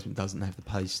the replacement, doesn't have the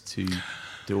pace to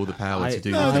do all the power to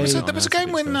do. No, there was a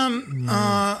game when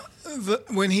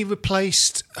he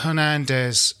replaced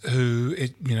Hernandez, who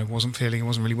wasn't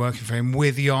really working for him,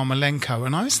 with Yarmolenko,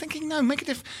 and I was thinking, no, make a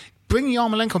difference. Bring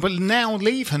Yarmolenko, but now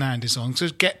leave Hernandez on to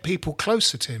get people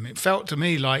closer to him. It felt to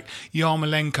me like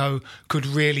Yarmolenko could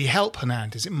really help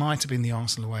Hernandez. It might have been the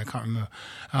Arsenal away, I can't remember.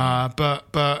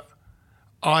 But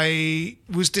I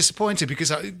was disappointed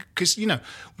because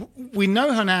we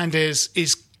know Hernandez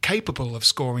is capable of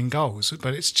scoring goals,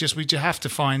 but it's just we have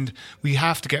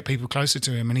to get people closer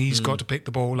to him, and he's got to pick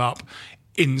the ball up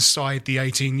inside the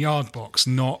 18-yard box,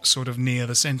 not sort of near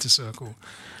the centre circle.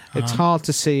 It's hard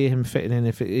to see him fitting in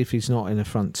if he's not in the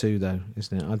front two, though,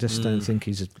 isn't it? I just don't think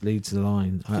he leads the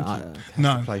line.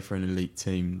 To play for an elite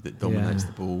team that dominates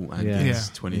the ball and gets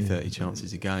 20, 30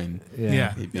 chances a game.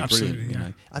 It'd be absolutely.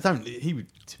 Brilliant, you know. He would,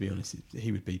 to be honest,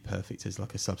 he would be perfect as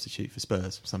like a substitute for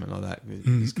Spurs, something like that.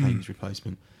 With Kane's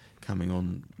replacement coming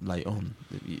on late on.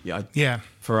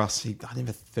 For us, I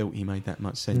never felt he made that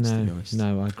much sense. To be honest,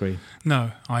 no, I agree.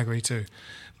 No, I agree too.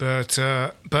 But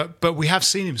we have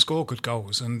seen him score good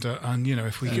goals, and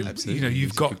if we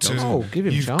you've got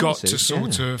to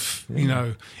sort of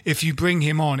if you bring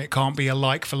him on, it can't be a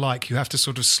like for like. You have to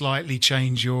sort of slightly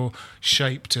change your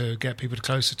shape to get people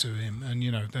closer to him, and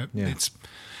it's.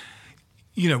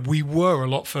 We were a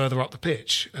lot further up the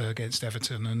pitch against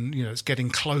Everton, and it's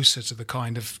getting closer to the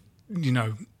kind of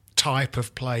type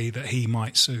of play that he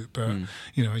might suit. But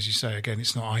as you say, again,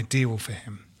 it's not ideal for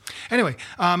him. Anyway,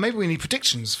 maybe we need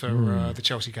predictions for the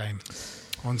Chelsea game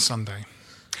on Sunday.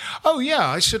 Oh yeah,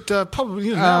 I should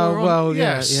probably.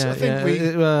 I think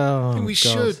we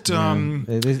should.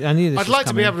 I'd like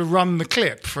to be able to run the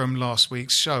clip from last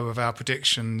week's show of our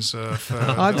predictions.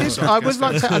 I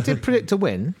did predict a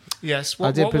win. Yes.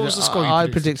 What was the score? I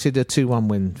predicted a 2-1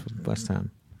 win for West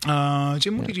Ham.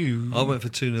 Jim, what did you? I went for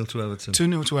 2-0 to Everton.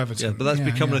 2-0 to Everton. Yeah, but that's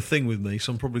becoming a thing with me,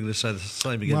 so I'm probably going to say the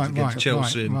same against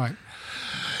Chelsea. Right.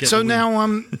 So now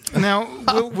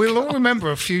we'll all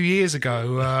remember a few years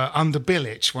ago under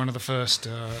Bilic, one of the first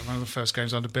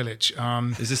games under Bilic.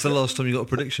 Is this the last time you got a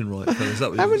prediction right? Is that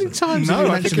what How many times have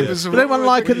you mentioned it? Would anyone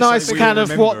like a nice can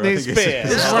of Watney's beer?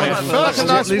 Like a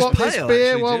nice Watney's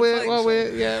beer while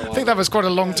we're I think that was quite a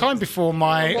long time before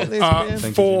my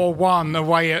 4-1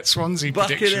 away at Swansea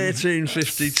prediction. Back in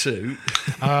 1852.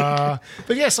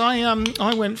 But yes, I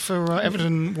went for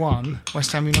Everton 1,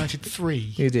 West Ham United 3.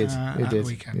 You did.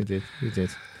 Weekend. You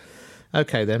did.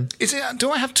 Okay, then.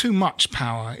 Do I have too much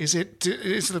power?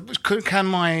 Can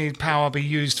my power be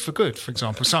used for good, for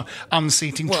example? So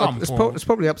unseating Trump? It's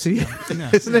probably up to you,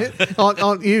 isn't it?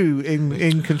 Aren't you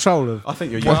in control of... I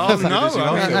think you're... Well, no.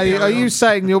 Are you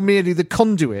saying you're merely the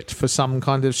conduit for some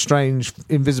kind of strange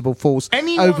invisible force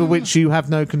over which you have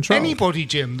no control? Anybody,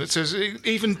 Jim, that has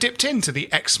even dipped into the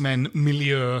X-Men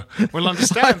milieu will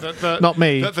understand that not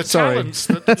me. That the talents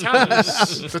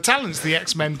the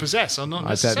X-Men possess are not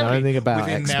necessarily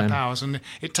within their powers, and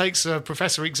it takes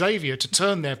Professor Xavier to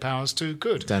turn their powers to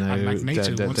good. And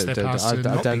Magneto wants their powers to not be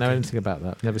good. I don't know anything about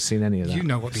that. Never seen any of that. You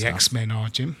know what the X-Men are,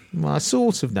 Jim? Well, I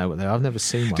sort of know what they are. I've never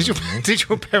seen one. Did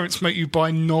your parents make you buy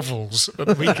novels at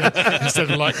the weekend instead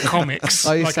of comics?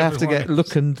 I used to have to get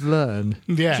Look and Learn.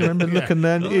 Yeah. Do you remember Look and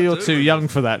Learn? You're too young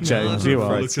for that, James. You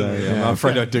are. I'm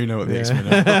afraid I do know what the X-Men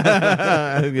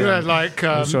are. You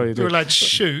had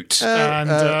Shoot and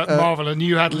Marvel, and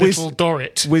you had Little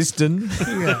Dorrit. Wisdom.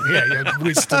 Yeah,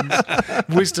 Wisdom.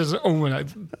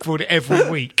 Bought it every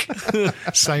week.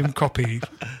 Same copy,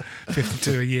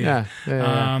 52 a year.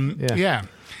 Yeah.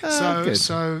 So I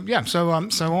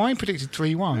predicted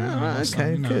 3-1.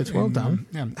 Okay, good. Well done.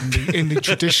 In the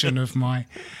tradition of my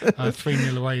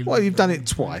 3-0 away. Well, you've done it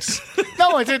twice.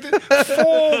 No, I did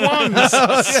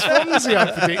 4-1 Swansea.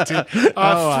 I predicted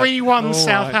 3-1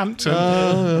 Southampton,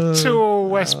 2-2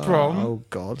 West Brom. Oh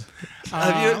God.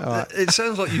 It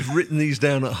sounds like you've written these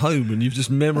down at home and you've just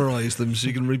memorised them so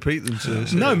you can repeat them to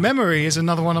us. No, memory is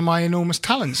another one of my enormous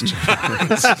talents.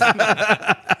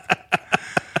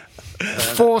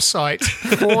 Foresight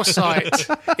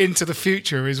into the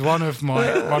future is one of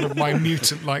my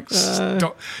mutant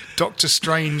Doctor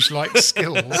Strange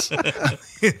skills.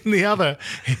 The other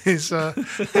is a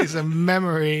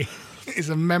memory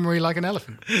like an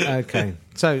elephant. Okay,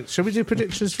 so shall we do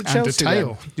predictions for Chelsea? And a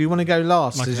tail. Do you want to go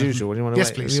last as usual? Or do you want to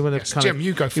yes, please. Jim,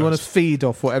 you go first. You want to feed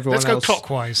off what everyone else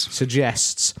clockwise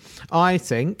suggests? I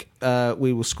think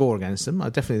we will score against them. I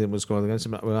definitely think we'll score against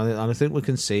them. I think we'll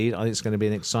concede. I think it's going to be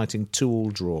an exciting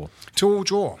 2-2 draw. 2-2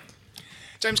 draw.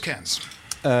 James Cairns.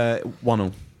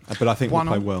 1-1. But I think we'll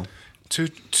play well.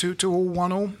 2-2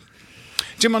 1-1.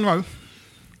 Jim Monroe.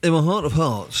 In my heart of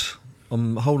hearts,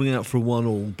 I'm holding out for a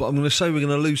 1-1, but I'm going to say we're going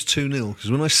to lose 2-0,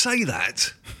 because when I say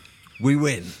that, we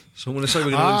win. So I'm going to say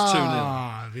we're going to lose 2-0.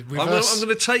 I'm going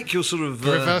to take your sort of...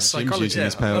 reverse psychology. I'm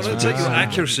going to take your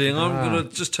accuracy and I'm going to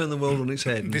just turn the world on its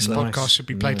head. This podcast should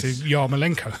be played to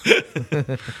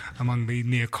Yarmolenko among the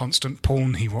near-constant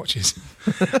porn he watches.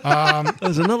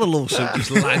 There's another lawsuit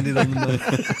just landed on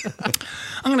the...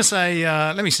 I'm going to say...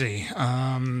 let me see.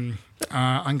 I'm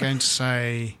going to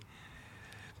say...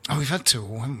 Oh, we've had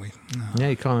 2-2, haven't we? No. Yeah,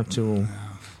 you can't have 2-2. No.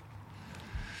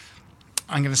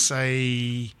 I'm going to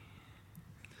say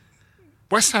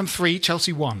West Ham 3,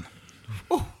 Chelsea 1.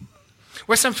 Oh.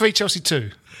 West Ham 3, Chelsea 2.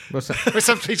 What's that? West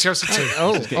Ham 3, Chelsea 2.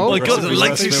 My God, the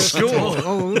latest score.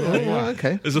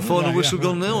 Okay. Is the final whistle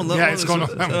gone now on that one? Yeah, it's gone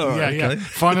off. Yeah.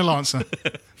 Final answer.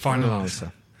 Final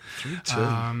answer.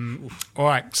 3-2. All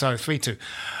right, so 3-2.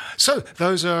 So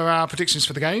those are our predictions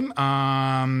for the game.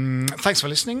 Thanks for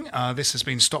listening. This has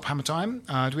been Stop Hammer Time.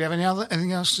 Do we have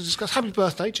anything else to discuss? Happy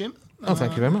birthday, Jim. Oh,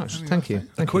 thank you very much. Thank you.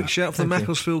 A quick shout for the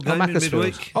Macclesfield game in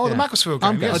midweek. Oh, the Macclesfield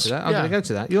game. I'm going to that. I'm going to go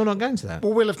to that. You're not going to that.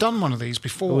 Well, we'll have done one of these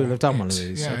before. We'll have done one of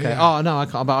these. Yeah, okay. Yeah. Oh no, I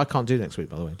can't. But I can't do next week,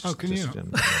 by the way. Can you?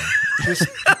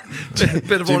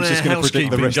 Bit of on-air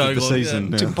housekeeping the rest going of the season.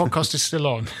 on. Yeah. Jim podcast is still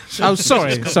on. Oh,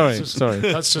 sorry.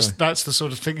 That's the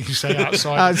sort of thing you say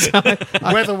outside.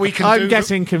 Whether we can. I'm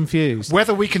getting confused.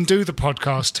 Whether we can do the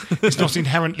podcast is not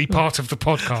inherently part of the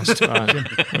podcast.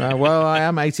 Right. Well, I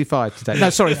am 85 today. No,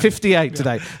 sorry, 58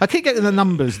 today. I keep getting the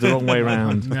numbers the wrong way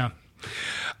around. Yeah.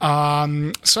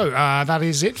 So that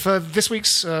is it for this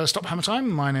week's Stop Hammer Time.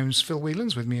 My name's Phil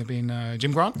Whelans. With me have been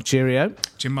Jim Grant. Cheerio.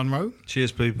 Jim Monroe.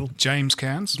 Cheers, people. James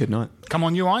Cairns. Good night. Come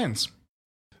on, you Irons.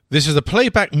 This is a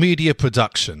Playback Media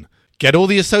production. Get all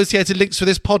the associated links for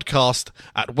this podcast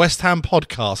at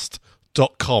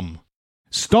westhampodcast.com.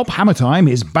 Stop Hammer Time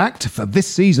is backed for this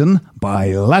season by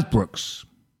Ladbrokes.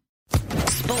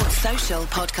 Sports Social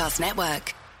Podcast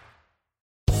Network.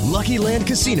 Lucky Land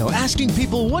Casino, asking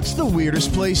people, what's the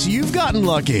weirdest place you've gotten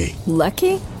lucky?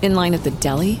 Lucky? In line at the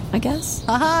deli, I guess?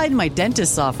 Aha, in my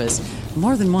dentist's office.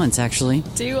 More than once, actually.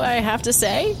 Do I have to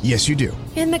say? Yes, you do.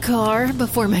 In the car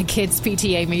before my kids'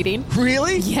 PTA meeting.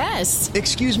 Really? Yes.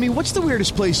 Excuse me, what's the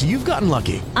weirdest place you've gotten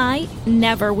lucky? I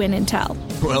never win and tell.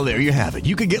 Well, there you have it.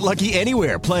 You can get lucky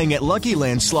anywhere, playing at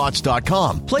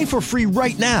LuckyLandSlots.com. Play for free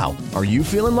right now. Are you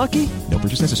feeling lucky? No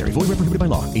purchase necessary. Void where prohibited by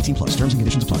law. 18+. Terms and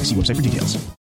conditions apply. See website for details.